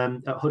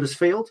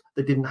Huddersfield.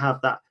 They didn't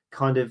have that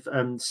kind of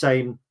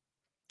same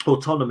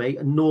autonomy,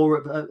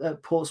 nor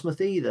at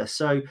Portsmouth either.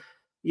 So,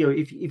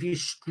 if you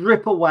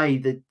strip away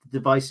the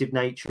divisive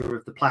nature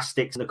of the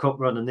plastics and the cup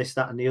run and this,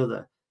 that, and the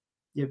other,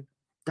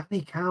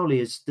 Danny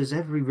Cowley there's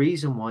every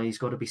reason why he's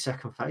got to be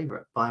second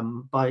favourite by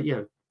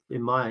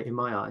in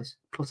my eyes.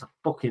 Plus, I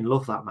fucking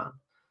love that man.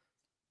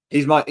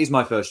 He's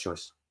my first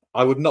choice.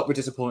 I would not be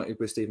disappointed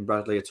with Stephen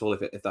Bradley at all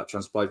if that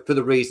transpired, for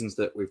the reasons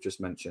that we've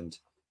just mentioned.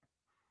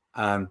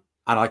 And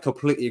I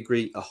completely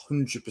agree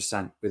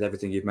 100% with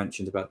everything you've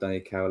mentioned about Danny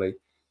Cowley.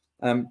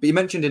 But you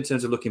mentioned in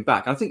terms of looking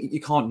back, I think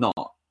you can't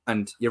not.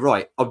 And you're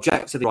right,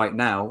 objectively right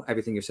now,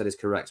 everything you've said is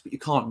correct, but you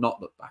can't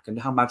not look back. And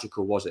how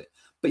magical was it?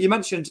 But you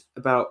mentioned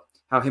about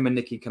how him and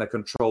Nicky kind of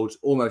controlled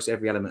almost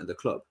every element of the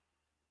club.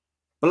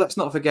 But let's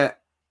not forget,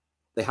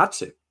 they had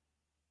to.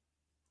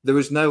 There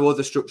was no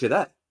other structure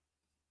there.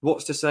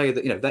 What's to say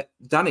that, that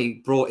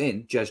Danny brought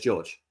in Jez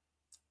George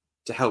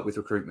to help with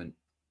recruitment.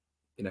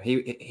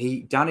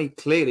 Danny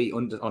clearly,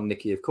 on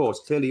Nicky, of course,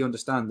 clearly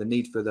understand the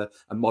need for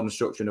a modern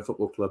structure in a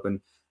football club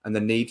and the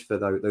need for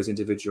those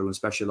individual and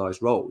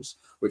specialised roles,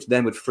 which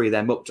then would free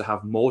them up to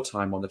have more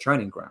time on the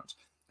training ground.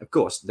 Of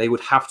course, they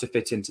would have to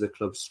fit into the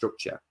club's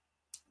structure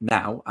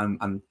now,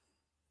 and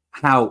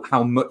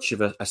how much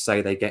of a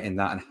say they get in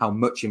that and how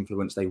much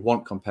influence they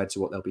want compared to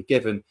what they'll be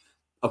given.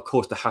 Of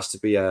course, there has to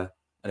be an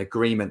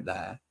agreement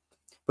there.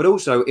 But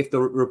also, if the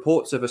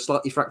reports of a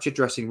slightly fractured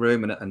dressing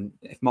room and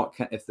if Mark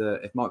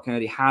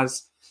Kennedy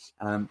has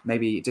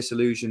maybe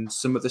disillusioned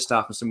some of the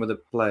staff and some of the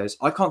players,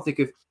 I can't think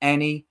of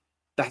any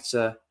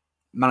better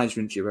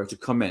management duo to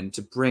come in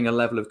to bring a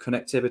level of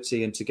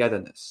connectivity and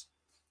togetherness.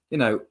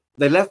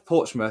 They left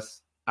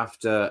Portsmouth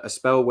after a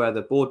spell where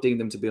the board deemed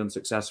them to be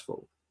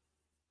unsuccessful.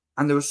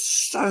 And there was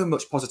so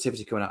much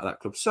positivity coming out of that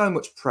club, so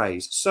much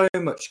praise, so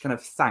much kind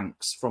of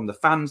thanks from the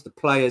fans, the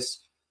players.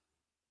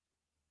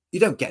 You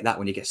don't get that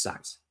when you get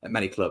sacked at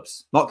many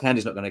clubs. Mark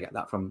Kennedy's not going to get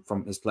that from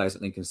his players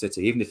at Lincoln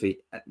City, even if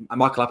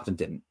Michael Appleton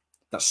didn't.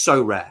 That's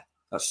so rare.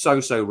 That's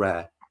so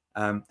rare.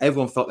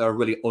 Everyone felt they were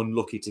really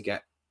unlucky to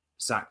get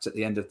sacked at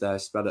the end of their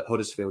spell at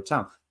Huddersfield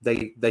Town.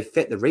 They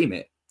fit the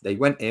remit. They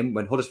went in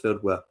when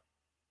Huddersfield were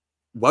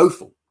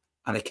woeful,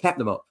 and they kept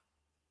them up.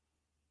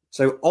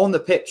 So on the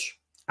pitch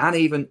and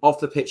even off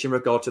the pitch in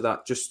regard to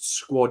that, just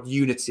squad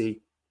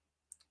unity,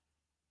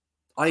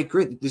 I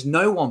agree. There's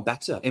no one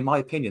better, in my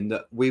opinion,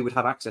 that we would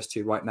have access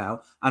to right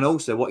now. And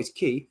also, what is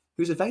key,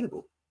 who's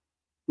available.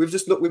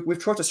 We've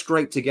tried to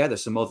scrape together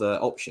some other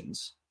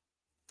options.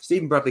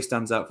 Stephen Bradley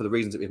stands out for the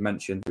reasons that we've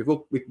mentioned.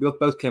 We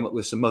both came up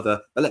with some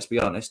other, but let's be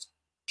honest,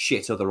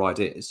 shit other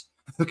ideas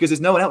because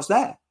there's no one else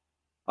there.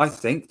 I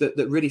think that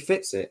really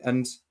fits it.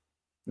 And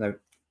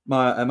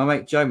my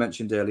mate Joe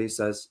mentioned earlier, he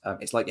says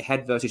it's like your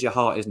head versus your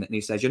heart, isn't it? And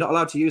he says you're not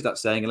allowed to use that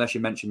saying unless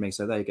you mention me.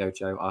 So there you go,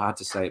 Joe. I had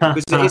to say it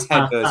because it is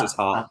head versus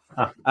heart.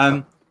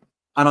 And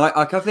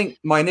I think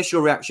my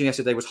initial reaction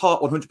yesterday was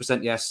heart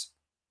 100% yes.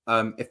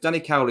 If Danny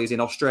Cowley is in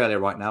Australia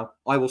right now,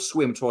 I will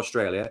swim to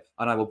Australia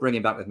and I will bring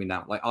him back with me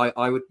now. Like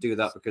I would do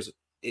that because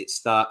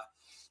it's the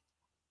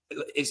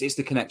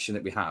connection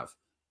that we have.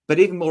 But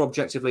even more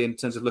objectively, in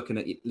terms of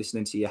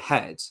listening to your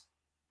head,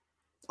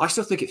 I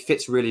still think it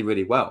fits really,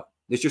 really well.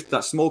 There's just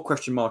that small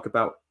question mark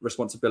about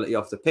responsibility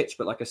off the pitch.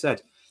 But like I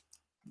said,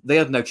 they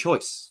had no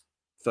choice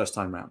first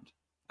time round.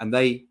 And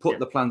they put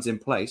the plans in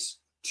place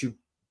to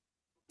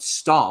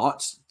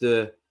start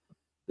the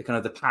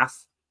the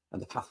path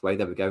and the pathway.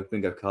 There we go,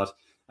 bingo card.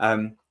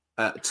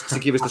 To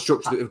give us the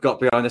structure that we've got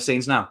behind the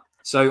scenes now.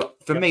 So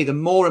for me, the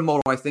more and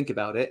more I think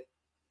about it,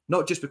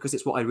 not just because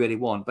it's what I really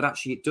want, but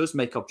actually it does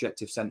make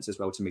objective sense as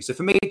well to me. So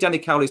for me, Danny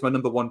Cowley is my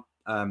number one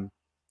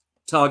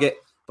target,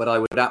 but I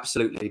would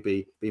absolutely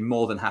be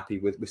more than happy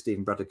with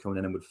Stephen Bradley coming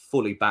in and would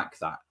fully back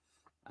that.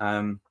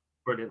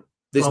 Brilliant.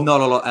 There's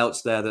not a lot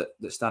else there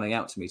that's standing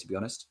out to me, to be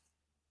honest.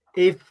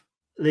 If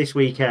this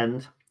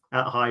weekend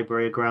at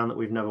Highbury, a ground that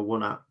we've never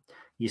won at,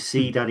 you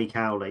see Danny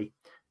Cowley,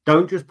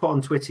 don't just put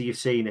on Twitter you've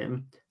seen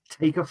him.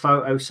 Take a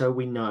photo so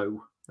we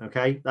know.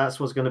 Okay, that's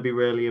what's going to be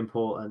really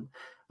important.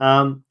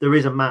 There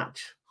is a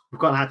match. We've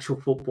got an actual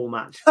football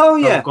match. Oh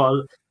yeah,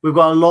 we've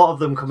got a lot of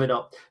them coming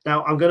up.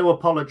 Now I'm going to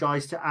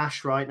apologise to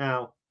Ash right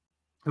now,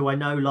 who I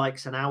know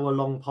likes an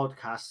hour-long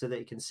podcast so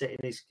that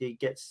he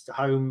gets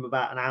home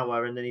about an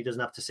hour and then he doesn't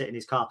have to sit in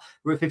his car.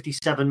 We're at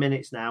 57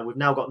 minutes now. We've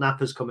now got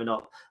nappers coming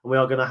up and we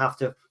are going to have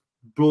to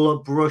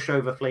brush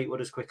over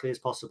Fleetwood as quickly as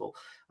possible.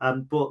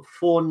 But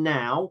for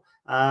now,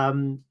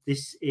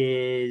 this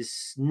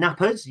is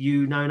Nappers.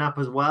 You know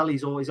Nappers well.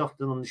 He's always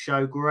often on the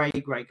show.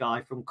 Great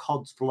guy from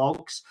Cod's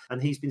Vlogs.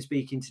 And he's been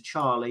speaking to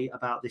Charlie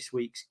about this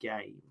week's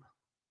game.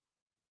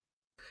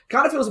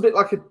 Kind of feels a bit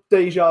like a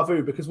deja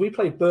vu because we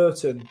played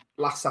Burton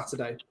last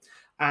Saturday,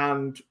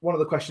 and one of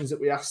the questions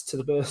that we asked to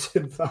the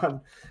Burton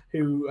fan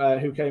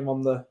who came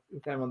on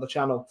the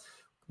channel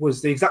was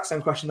the exact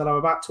same question that I'm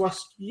about to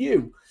ask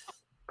you.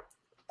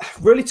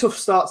 Really tough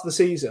start to the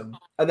season,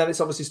 and then it's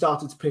obviously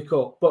started to pick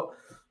up. But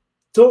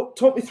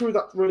talk me through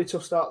that really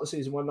tough start of the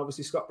season when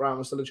obviously Scott Brown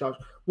was still in charge.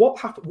 What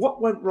happened? What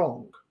went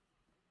wrong?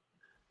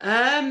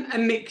 A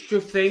mixture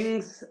of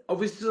things.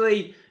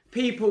 Obviously,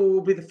 people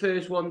will be the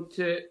first one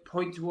to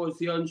point towards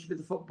the ownership of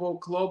the football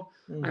club.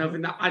 Mm-hmm. And I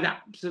think that had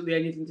absolutely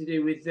anything to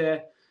do with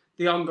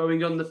the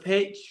ongoing on the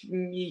pitch.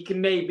 You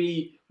can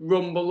maybe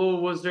rumble, or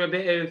was there a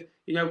bit of,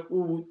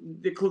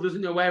 the club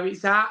doesn't know where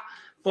it's at.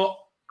 But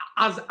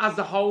as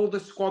a whole, the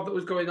squad that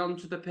was going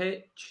onto the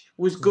pitch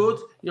was good.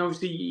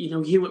 Obviously,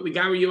 Hewitt with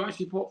Gary, you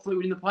actually put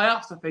Fleetwood in the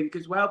playoffs, I think,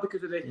 as well,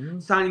 because of the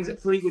signings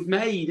that Fleetwood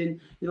made. And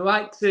the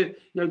likes of,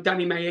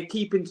 Danny Mayer,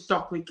 keeping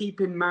Stockley,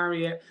 keeping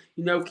Marriott,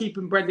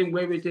 keeping Brendan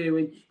Wiredu,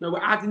 and, we're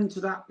adding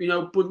to that,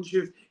 bunch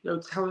of,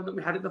 talent that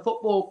we had at the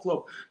football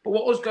club. But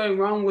what was going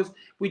wrong was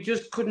we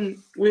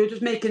were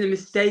just making a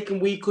mistake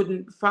and we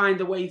couldn't find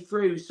a way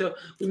through. So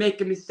we make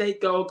a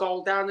mistake, go a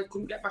goal down and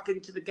couldn't get back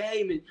into the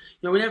game. And,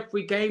 in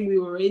every game we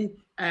were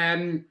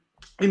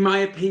in my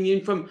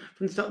opinion, from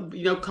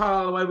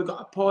Carlisle, we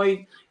got a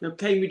point.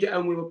 Cambridge at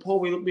home, we were poor.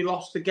 We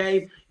lost the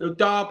game.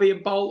 Derby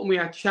and Bolton, we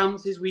had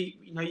chances. You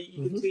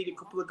concede a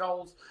couple of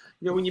goals.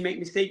 When you make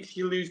mistakes,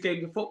 you lose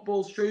games of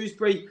football.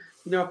 Shrewsbury,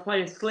 a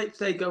player slips,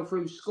 they go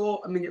through,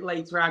 score. A minute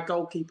later, our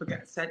goalkeeper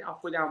gets sent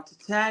off. We're down to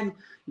 10.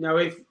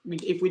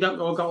 If we don't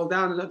go a goal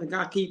down, I don't think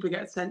our keeper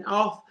gets sent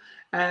off.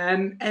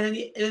 And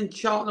then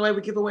Charlton away,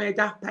 we give away a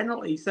daft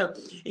penalty. So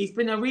it's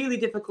been a really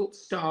difficult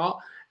start.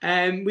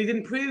 We've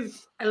improved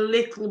a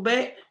little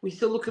bit. We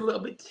still look a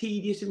little bit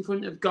tedious in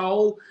front of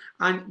goal.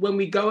 And when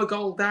we go a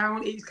goal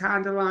down, it's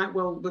kind of like,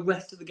 well, the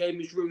rest of the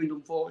game is ruined,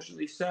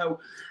 unfortunately. So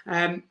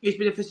it's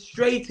been a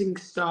frustrating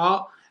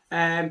start.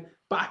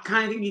 But I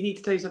kind of think you need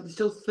to tell yourself there's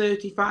still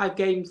 35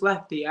 games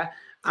left here.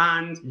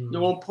 And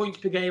on points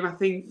per game, I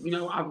think,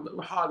 I've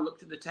hardly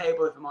looked at the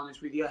table, if I'm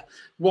honest with you.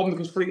 One,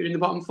 because Fleetwood in the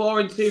bottom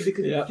four, and two,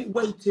 because it's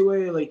way too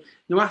early.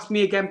 Ask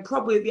me again,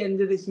 probably at the end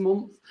of this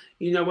month,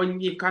 when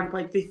you've kind of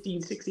played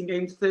 15, 16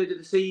 games, third of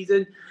the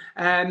season.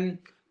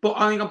 But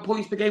I think on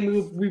points per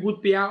game, we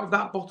would be out of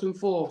that bottom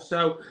four.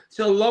 So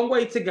a long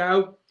way to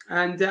go.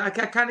 And I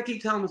kind of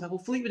keep telling myself,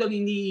 well, Fleetwood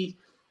only need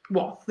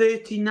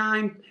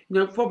 39,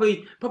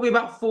 probably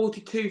about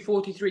 42,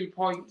 43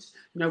 points,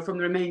 from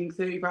the remaining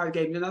 35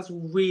 games, and that's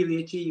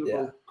really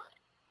achievable. Yeah.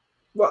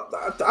 Well,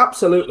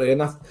 absolutely,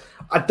 and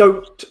I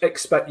don't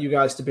expect you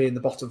guys to be in the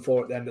bottom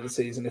four at the end of the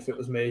season. If it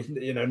was me,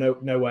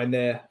 nowhere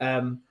near.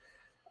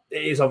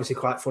 It is obviously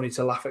quite funny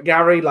to laugh at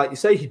Gary, like you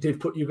say, he did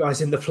put you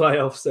guys in the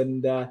playoffs,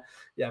 and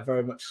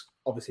very much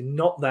obviously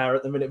not there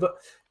at the minute. But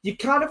you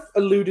kind of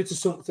alluded to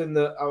something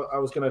that I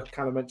was going to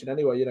kind of mention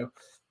anyway.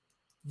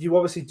 You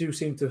obviously do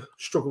seem to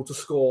struggle to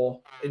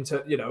score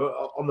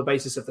on the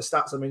basis of the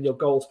stats. I mean, your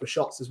goals per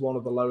shots is one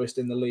of the lowest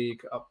in the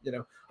league.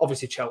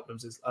 Obviously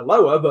Cheltenham's is a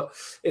lower, but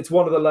it's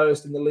one of the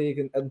lowest in the league,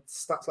 and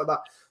stats like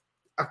that.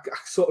 I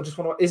sort of just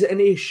want to, is it an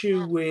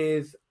issue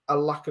with a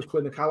lack of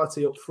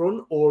clinicality up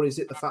front, or is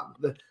it the fact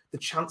that the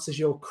chances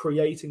you're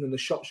creating and the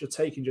shots you're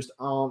taking just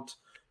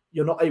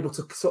you're not able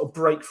to sort of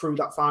break through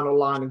that final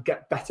line and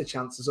get better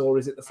chances, or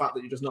is it the fact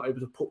that you're just not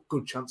able to put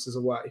good chances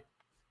away?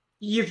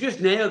 You've just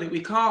nailed it.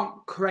 We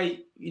can't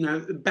create,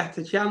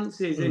 better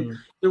chances. And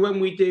when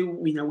we do,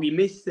 we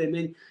miss them.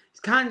 And it's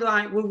kind of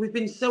like, well, we've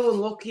been so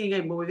unlucky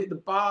again. We've hit the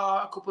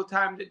bar a couple of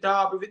times at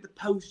Derby, we've hit the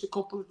post a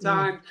couple of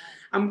times.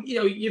 And,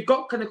 you've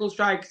got clinical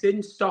strikers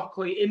in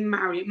Stockley, in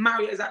Marriott.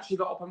 Marriott has actually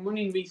got up and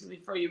running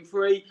recently,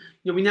 3-3.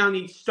 We now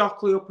need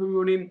Stockley up and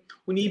running.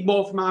 We need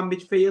more from our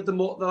midfield, the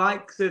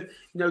likes of,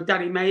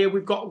 Danny Mayer.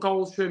 We've got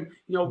goals from,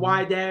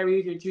 wide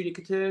areas, Judy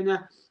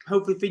Katerna.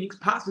 hopefully Phoenix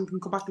Patson can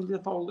come back into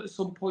the fold at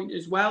some point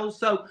as well.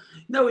 So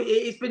no,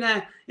 it's been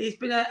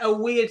a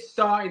weird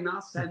start in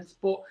that sense,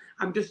 but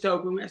I'm just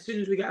hoping as soon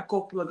as we get a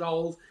couple of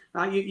goals,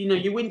 like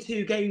you win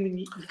 2 games and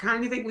you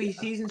kind of think, well, your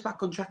season's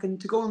back on track,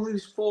 and to go and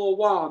lose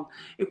 4-1,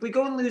 if we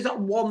go and lose at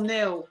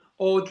 1-0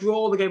 or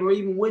draw the game or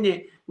even win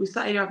it, we're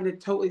starting having a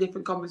totally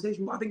different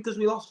conversation. But I think because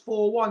we lost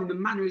 4-1 in the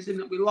mannerism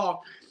that we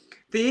lost,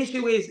 the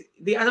issue is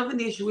I don't think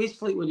the issue is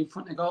Fleetwood in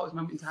front of goal at this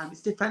moment in time.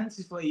 It's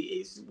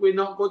defensively. We're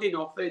not good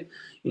enough, and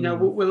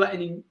we're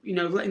letting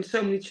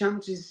so many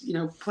chances.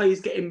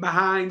 Players getting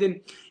behind, and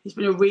it's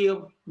been a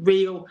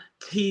real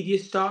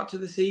tedious start to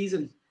the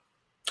season.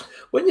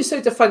 When you say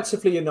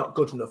defensively you're not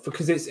good enough,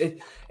 because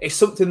it's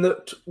something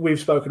that we've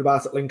spoken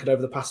about at Lincoln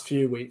over the past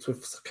few weeks.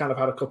 We've kind of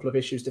had a couple of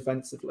issues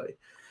defensively.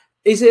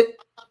 Is it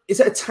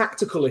a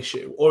tactical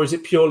issue, or is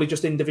it purely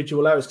just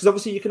individual errors? Because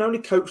obviously you can only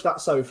coach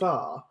that so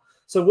far.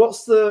 So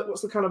what's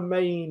the kind of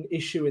main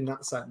issue in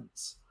that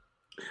sense?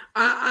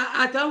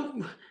 I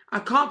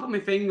can't put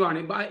my finger on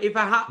it, but if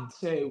I had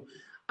to,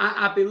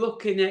 I'd be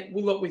looking at,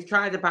 well, look, we've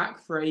tried a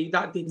back 3,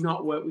 that did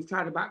not work. We've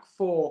tried a back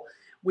 4.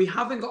 We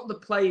haven't got the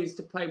players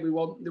to play the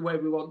way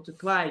we want to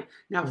play.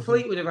 Now,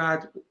 Fleetwood have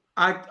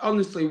had,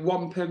 honestly,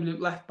 one permanent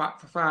left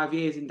back for 5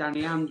 years in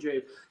Danny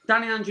Andrew.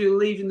 Danny Andrew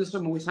leaves in the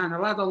summer. We signed a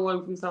lad on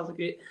loan from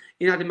Celtic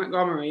in Adam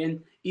Montgomery,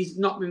 and he's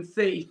not been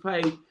fit. He's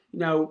played,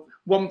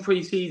 one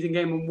pre-season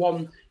game and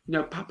one,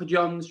 Papa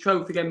John's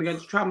trophy game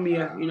against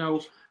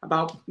Tranmere,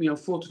 about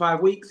 4 to 5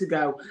 weeks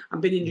ago,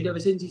 and been injured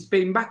ever since. He's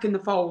been back in the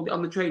fold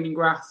on the training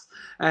grass,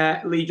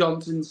 Lee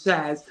Johnson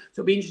says.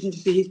 So it'll be interesting to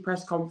see his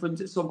press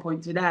conference at some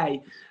point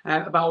today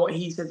about what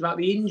he says about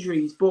the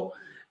injuries. But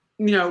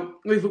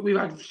we've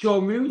had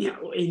Sean Rooney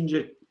out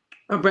injured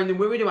and Brendan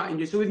Wirradu out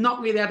injured, so we've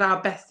not really had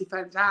our best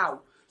defence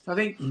out. So I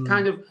think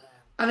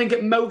I think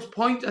at most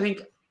points, I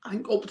think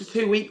up to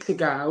 2 weeks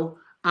ago,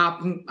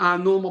 our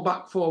normal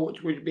back 4,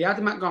 which would be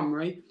Adam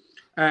Montgomery,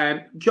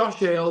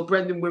 Josh Earl,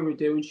 Brendan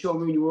Wirradu, and Sean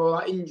Rooney were all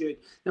out injured.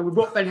 Then we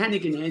brought Ben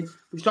Hennigan in.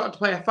 We started to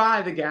play a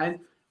 5 again.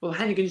 Well,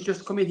 Hennigan's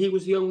just come in. He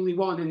was the only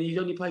one, and he's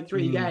only played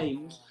 3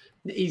 games.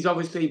 He's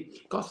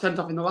obviously got sent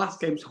off in the last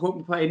game, so won't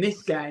be playing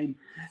this game.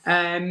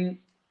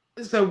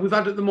 So we've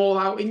had them all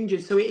out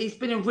injured. So it's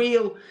been a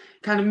real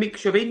kind of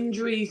mixture of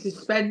injuries,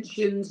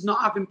 suspensions,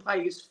 not having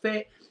players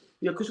fit.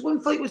 Because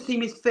when Fleetwood's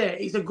team is fit,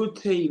 it's a good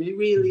team. It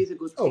really is a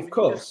good team. Oh, of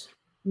course.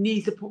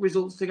 Needs to put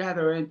results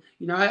together, and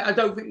I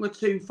don't think we're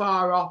too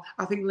far off.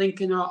 I think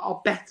Lincoln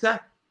are better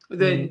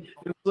than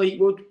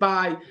Fleetwood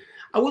by,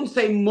 I wouldn't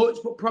say much,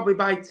 but probably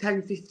by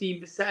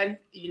 10-15%,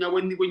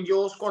 when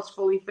your squad's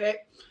fully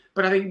fit.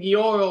 But I think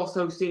you're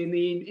also seeing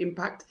the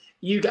impact.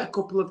 You get a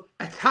couple of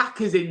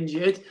attackers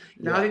injured.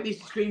 I think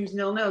this screams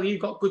 0-0.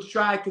 You've got good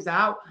strikers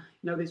out.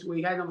 This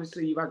weekend,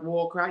 obviously, you've had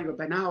Walker out, you've got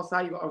Ben House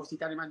out, you've got obviously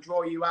Danny Man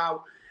draw you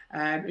out.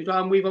 And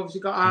we've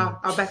obviously got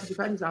our better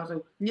defence now.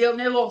 So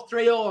 0-0 or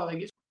 3-0, I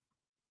think it's.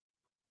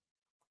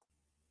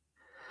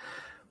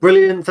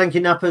 Brilliant. Thank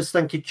you, Nappers.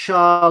 Thank you,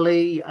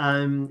 Charlie.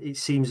 It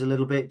seems a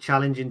little bit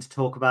challenging to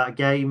talk about a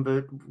game,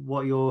 but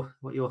what are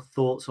your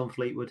thoughts on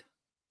Fleetwood?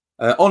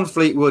 On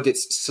Fleetwood,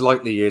 it's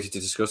slightly easier to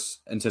discuss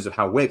in terms of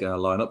how we're going to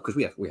line up, because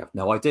we have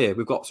no idea.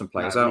 We've got some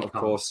players out, of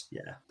course,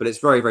 but it's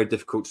very, very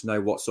difficult to know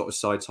what sort of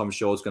side Tom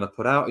Shaw's going to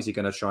put out. Is he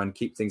going to try and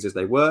keep things as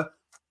they were?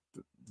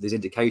 There's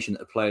indication that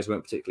the players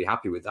weren't particularly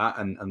happy with that,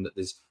 and that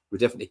we're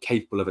definitely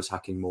capable of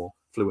attacking more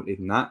fluently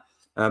than that.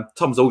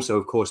 Tom's also,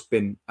 of course,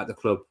 been at the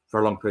club for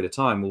a long period of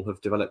time.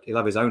 He'll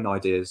have his own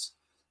ideas.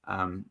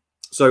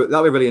 So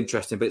that'll be really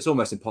interesting, but it's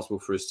almost impossible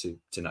for us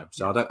to know.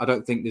 So I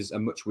don't think there's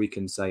much we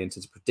can say in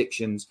terms of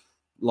predictions,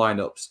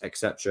 lineups,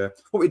 etc.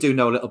 What we do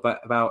know a little bit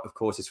about, of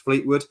course, is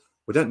Fleetwood.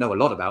 We don't know a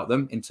lot about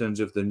them in terms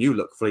of the new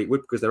look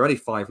Fleetwood, because they're only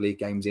 5 league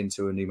games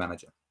into a new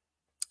manager.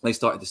 They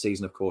started the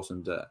season, of course,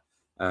 and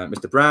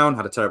Mr. Brown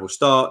had a terrible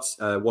start.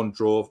 1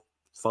 draw,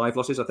 5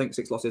 losses, I think,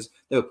 6 losses.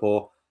 They were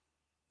poor.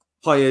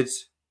 Hired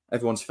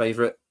everyone's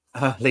favourite,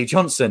 Lee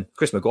Johnson,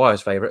 Chris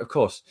Maguire's favourite, of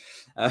course.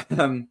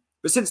 But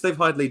since they've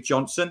hired Lee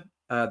Johnson,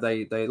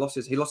 he lost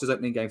his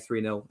opening game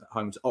 3-0 at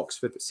home to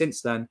Oxford. But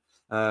since then,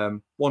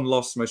 1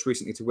 loss, most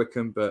recently to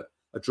Wickham, but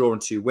a draw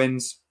and 2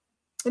 wins.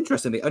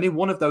 Interestingly, only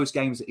one of those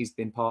games that he's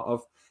been part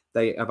of,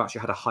 they have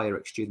actually had a higher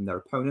XG than their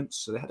opponents,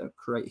 so they don't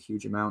create a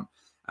huge amount.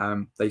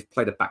 They've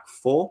played a back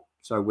 4,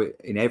 so we're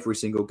in every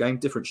single game,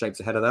 different shapes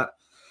ahead of that.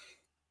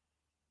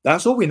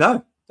 That's all we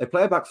know. They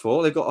play a back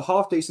 4. They've got a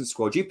half-decent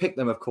squad. You picked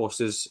them, of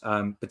course, as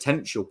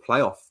potential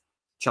playoff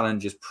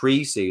challengers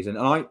pre-season.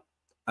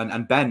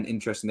 And Ben,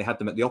 interestingly, had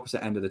them at the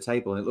opposite end of the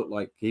table, and it looked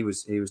like he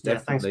was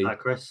definitely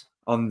Chris.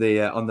 on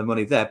the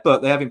money there.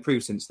 But they have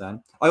improved since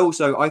then. I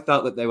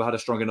felt that they had a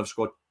strong enough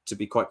squad to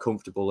be quite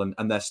comfortable,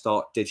 and their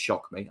start did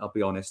shock me, I'll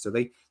be honest. So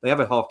they have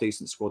a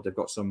half-decent squad. They've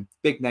got some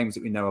big names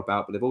that we know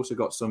about, but they've also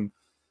got some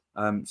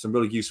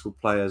really useful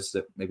players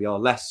that maybe are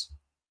less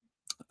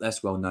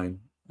well-known.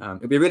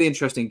 It'll be a really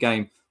interesting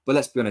game, but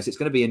let's be honest, it's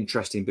going to be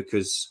interesting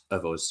because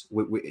of us.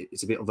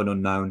 It's a bit of an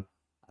unknown,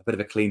 a bit of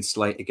a clean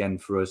slate again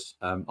for us.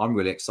 I'm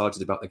really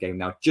excited about the game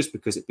now, just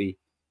because it's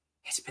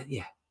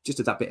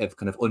just that bit of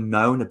kind of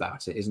unknown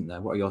about it, isn't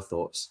there? What are your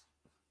thoughts?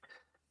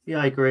 Yeah,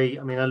 I agree.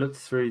 I mean, I looked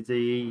through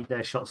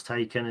their shots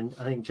taken, and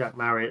I think Jack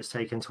Marriott's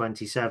taken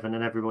 27,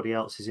 and everybody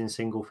else is in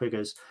single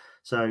figures.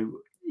 So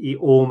it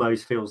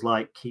almost feels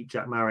like keep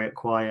Jack Marriott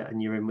quiet,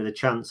 and you're in with a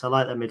chance. I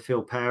like their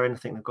midfield pairing. I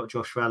think they've got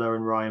Josh Vella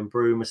and Ryan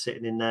Broom are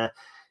sitting in there.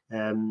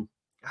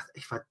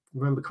 If I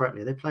remember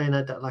correctly, they're playing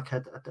a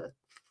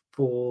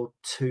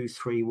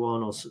 4-2-3-1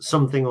 or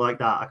something like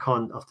that. I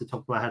can't off the top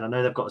of my head. I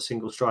know they've got a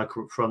single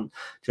striker up front.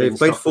 They've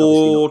played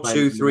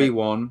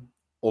 4-2-3-1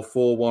 or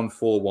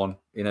 4-1-4-1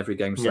 in every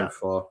game so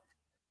far.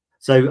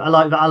 So I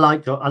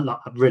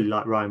really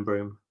like Ryan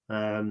Broom.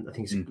 I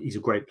think he's a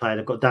great player.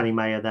 They've got Danny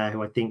Mayer there,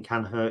 who I think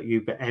can hurt you,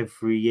 but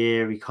every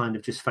year he kind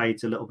of just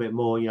fades a little bit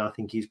more. You know, I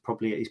think he's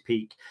probably at his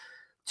peak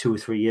 2 or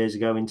 3 years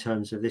ago in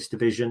terms of this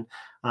division.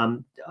 I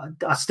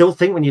still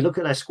think when you look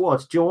at their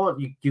squad, do you know what?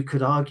 You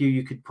could argue,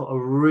 you could put a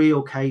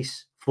real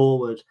case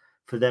forward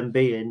for them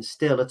being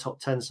still a top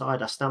 10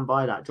 side. I stand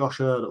by that. Josh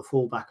Earl at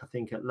fullback, I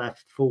think at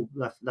left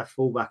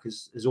fullback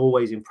has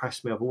always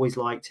impressed me. I've always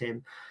liked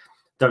him.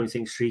 Don't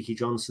think Streaky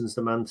Johnson's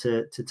the man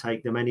to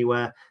take them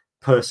anywhere.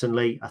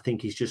 Personally, I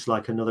think he's just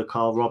like another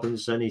Carl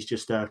Robinson. He's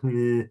just do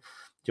you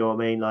know what I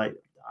mean? Like,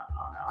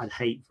 I'd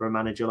hate for a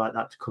manager like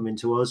that to come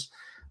into us.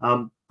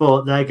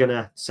 But they're going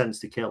to sense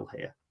the kill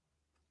here.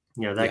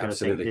 You know, they're going to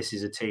think this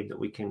is a team that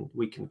we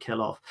can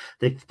kill off.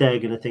 They're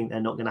going to think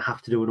they're not going to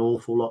have to do an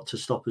awful lot to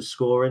stop us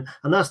scoring.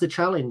 And that's the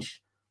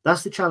challenge.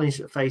 That's the challenge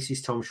that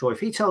faces Tom Shaw. If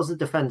he tells the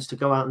defence to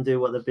go out and do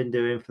what they've been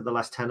doing for the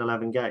last 10,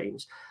 11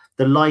 games,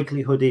 the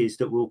likelihood is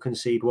that we'll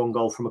concede one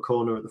goal from a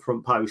corner at the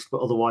front post,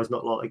 but otherwise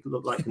not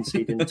look like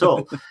conceding at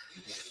all.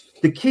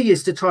 The key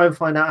is to try and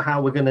find out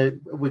how we're going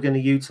to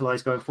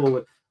utilise going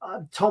forward.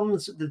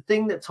 The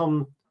thing that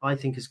Tom, I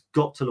think, has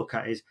got to look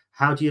at is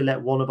how do you let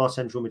one of our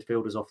central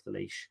midfielders off the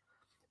leash?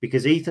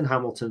 Because Ethan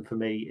Hamilton, for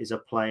me, is a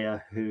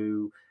player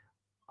who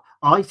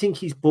I think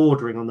he's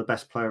bordering on the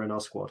best player in our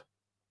squad.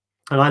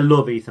 And I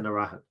love Ethan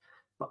Arahan.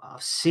 But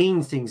I've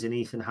seen things in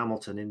Ethan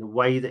Hamilton in the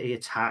way that he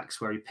attacks,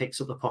 where he picks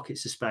up the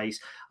pockets of space.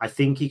 I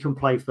think he can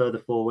play further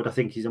forward. I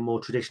think he's a more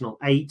traditional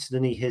 8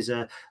 than he is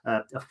a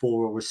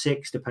 4 or a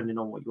 6, depending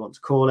on what you want to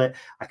call it.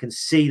 I can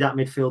see that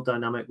midfield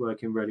dynamic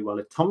working really well.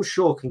 If Tom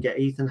Shaw can get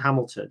Ethan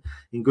Hamilton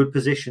in good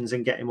positions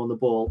and get him on the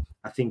ball,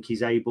 I think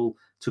he's able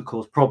to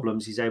cause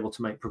problems. He's able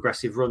to make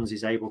progressive runs.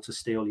 He's able to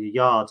steal your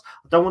yards.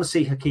 I don't want to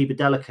see Hakiba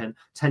Delican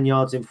 10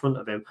 yards in front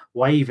of him,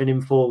 waving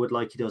him forward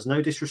like he does.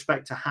 No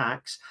disrespect to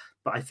Hacks,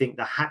 but I think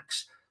the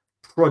Hacks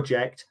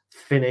project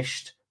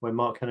finished when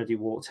Mark Kennedy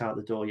walked out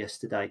the door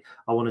yesterday.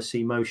 I want to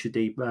see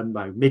Midi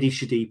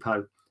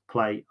Shadipo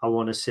play. I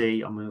want to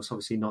see, it's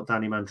obviously not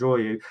Danny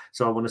Mandroiu,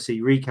 so I want to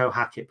see Rico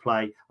Hackett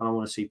play, and I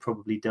want to see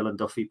probably Dylan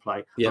Duffy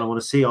play. Yeah. And I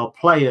want to see our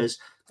players.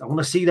 I want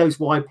to see those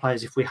wide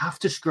players. If we have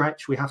to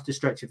stretch, we have to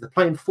stretch. If they're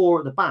playing 4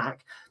 at the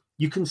back,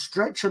 you can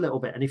stretch a little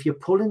bit. And if you're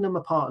pulling them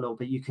apart a little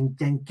bit, you can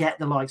then get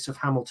the likes of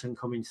Hamilton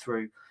coming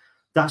through.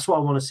 That's what I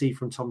want to see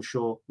from Tom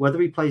Shaw.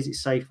 Whether he plays it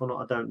safe or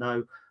not, I don't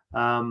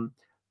know.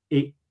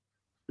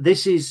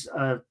 This is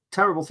a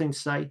terrible thing to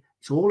say.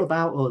 It's all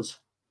about us.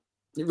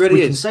 It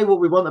really is. We can say what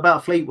we want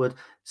about Fleetwood.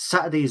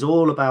 Saturday is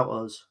all about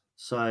us.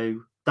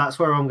 So that's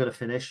where I'm going to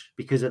finish,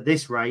 because at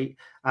this rate,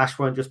 Ash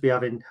won't just be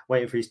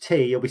waiting for his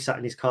tea. He'll be sat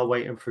in his car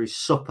waiting for his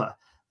supper.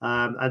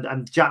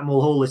 And Jack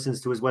Mulhall listens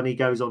to us when he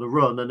goes on a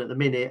run, and at the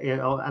minute,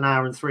 an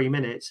hour and 3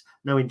 minutes,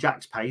 knowing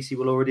Jack's pace, he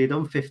will already have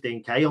done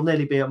 15k. He'll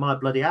nearly be at my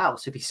bloody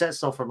house. If he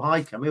sets off from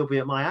Highcombe, he'll be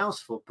at my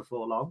house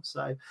before long.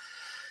 So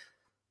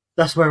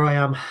that's where I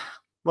am.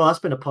 Well, that's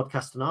been a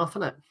podcast and a half,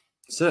 hasn't it?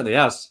 It certainly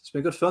has. It's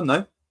been good fun,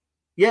 though.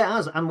 Yeah, it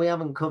has. And we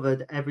haven't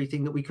covered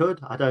everything that we could,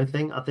 I don't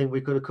think. I think we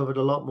could have covered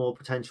a lot more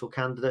potential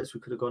candidates. We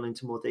could have gone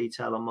into more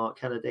detail on Mark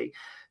Kennedy.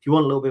 If you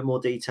want a little bit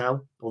more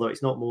detail, although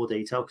it's not more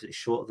detail because it's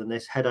shorter than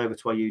this, head over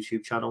to our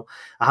YouTube channel.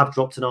 I have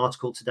dropped an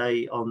article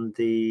today on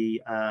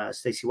the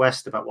Stacey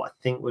West about what I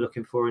think we're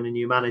looking for in a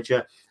new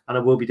manager. And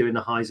I will be doing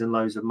the highs and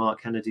lows of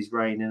Mark Kennedy's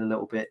reign in a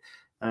little bit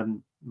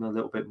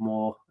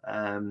more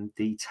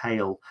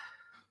detail.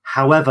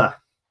 However,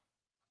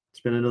 it's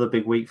been another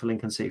big week for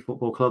Lincoln City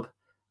Football Club.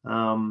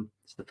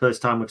 It's the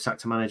first time we've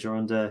sacked a manager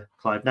under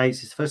Clive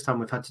Nates. It's the first time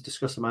we've had to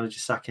discuss a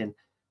manager sacking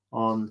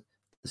on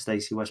the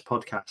Stacey West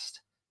podcast.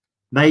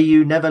 May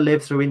you never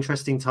live through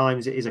interesting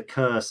times. It is a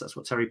curse. That's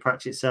what Terry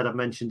Pratchett said. I've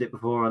mentioned it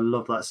before. I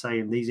love that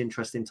saying. These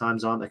interesting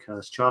times aren't a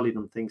curse. Charlie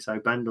doesn't think so.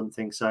 Ben doesn't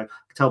think so. I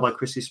can tell by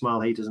Chris's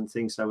smile he doesn't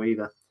think so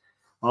either.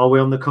 Are we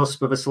on the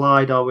cusp of a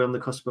slide? Are we on the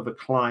cusp of a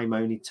climb?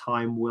 Only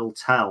time will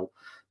tell.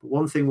 But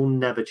one thing will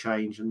never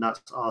change, and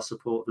that's our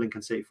support of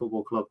Lincoln City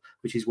Football Club,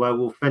 which is where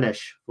we'll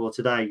finish for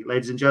today.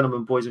 Ladies and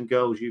gentlemen, boys and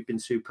girls, you've been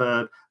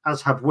superb, as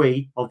have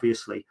we,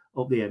 obviously.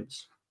 Up the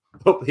Imps.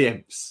 Up the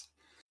Imps.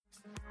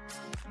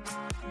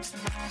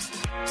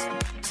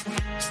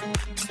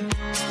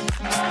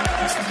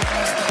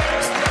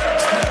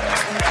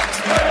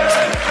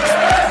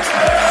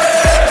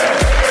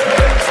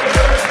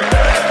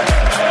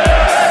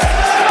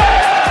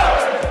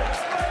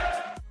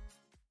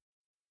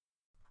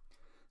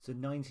 It's the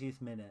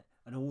 90th minute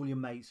and all your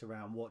mates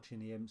around watching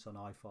the Imps on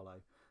iFollow.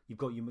 You've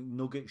got your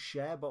McNuggets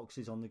share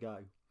boxes on the go.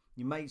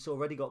 Your mate's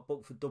already got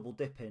booked for double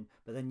dipping,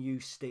 but then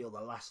you steal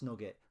the last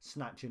nugget,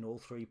 snatching all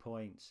 3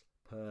 points.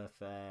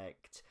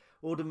 Perfect.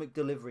 Order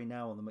McDelivery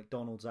now on the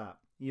McDonald's app.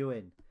 You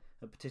in?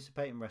 At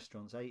participating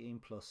restaurants, 18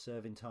 plus,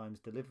 serving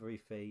times, delivery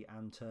fee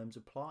and terms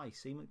apply.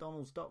 See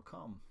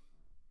mcdonalds.com.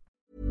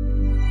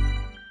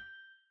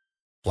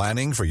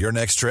 Planning for your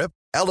next trip?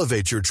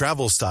 Elevate your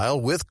travel style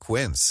with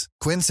Quince.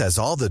 Quince has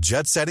all the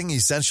jet-setting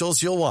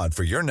essentials you'll want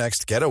for your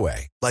next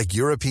getaway, like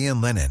European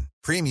linen,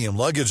 premium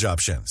luggage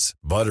options,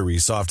 buttery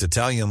soft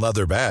Italian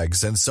leather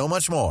bags, and so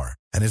much more.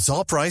 And it's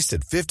all priced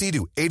at 50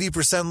 to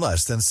 80%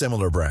 less than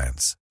similar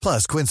brands.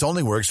 Plus, Quince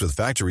only works with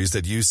factories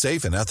that use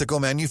safe and ethical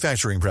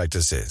manufacturing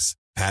practices.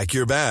 Pack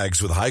your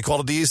bags with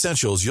high-quality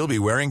essentials you'll be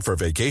wearing for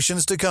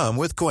vacations to come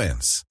with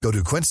Quince. Go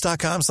to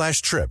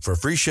quince.com/trip for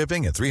free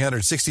shipping and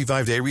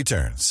 365-day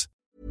returns.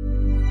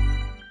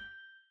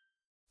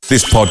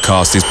 This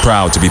podcast is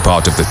proud to be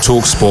part of the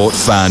TalkSport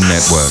Fan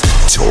Network.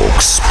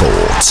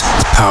 TalkSport.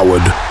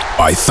 Powered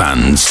by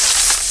fans.